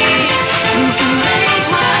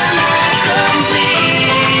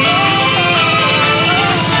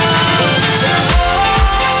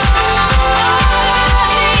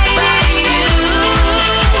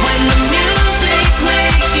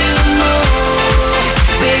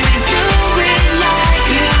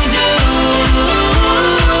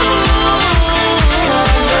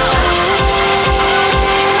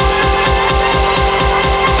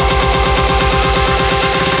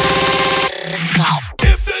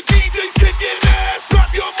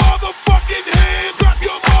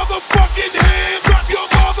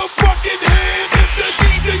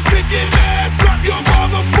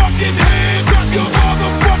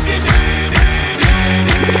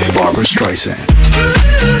Barbra Streisand.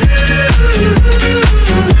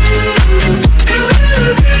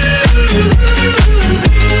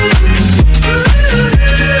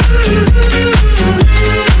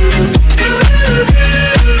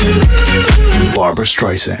 Barbra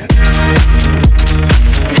Streisand.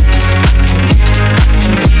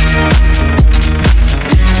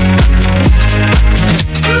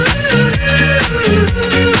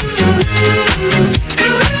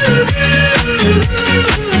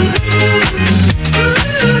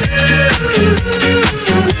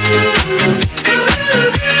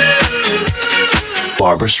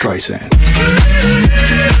 Barbra Streisand.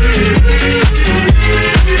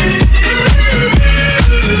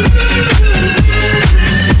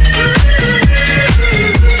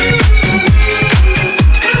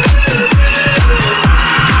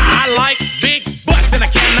 I like big butts and I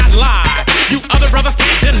cannot lie. You other brothers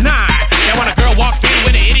can't deny that when a girl walks in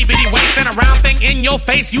with an itty bitty waist and a round thing in your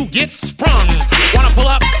face, you get sprung. Wanna pull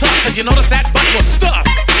up tough, cause you notice that butt was stuffed.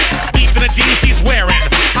 Deep in the jeans she's wearing,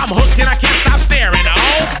 I'm hooked and I can't stop staring.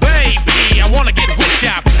 Oh baby, I wanna get whipped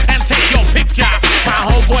up and take your picture. My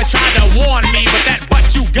homeboys tried to warn me, but that butt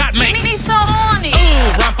you got makes me so horny.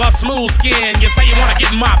 Ooh, rumpa smooth skin. You say you wanna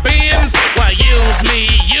get in my bins? Well, use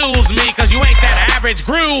me, cause you ain't that average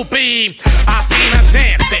groupie. I seen her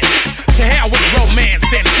dancing, to hell with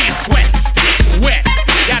romancing. She's sweat, wet,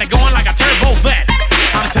 got it going like a turbo vet.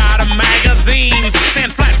 I'm tired of magazines,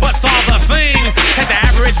 saying flat butts all the thing. Take the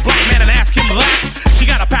average black man and ask him that. She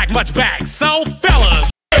gotta pack much back. So fellas,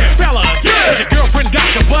 yeah. Your girlfriend got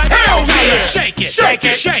your butt? Hell tell her shake it, shake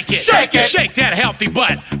it, shake it, shake it, shake that healthy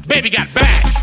butt. Baby got back.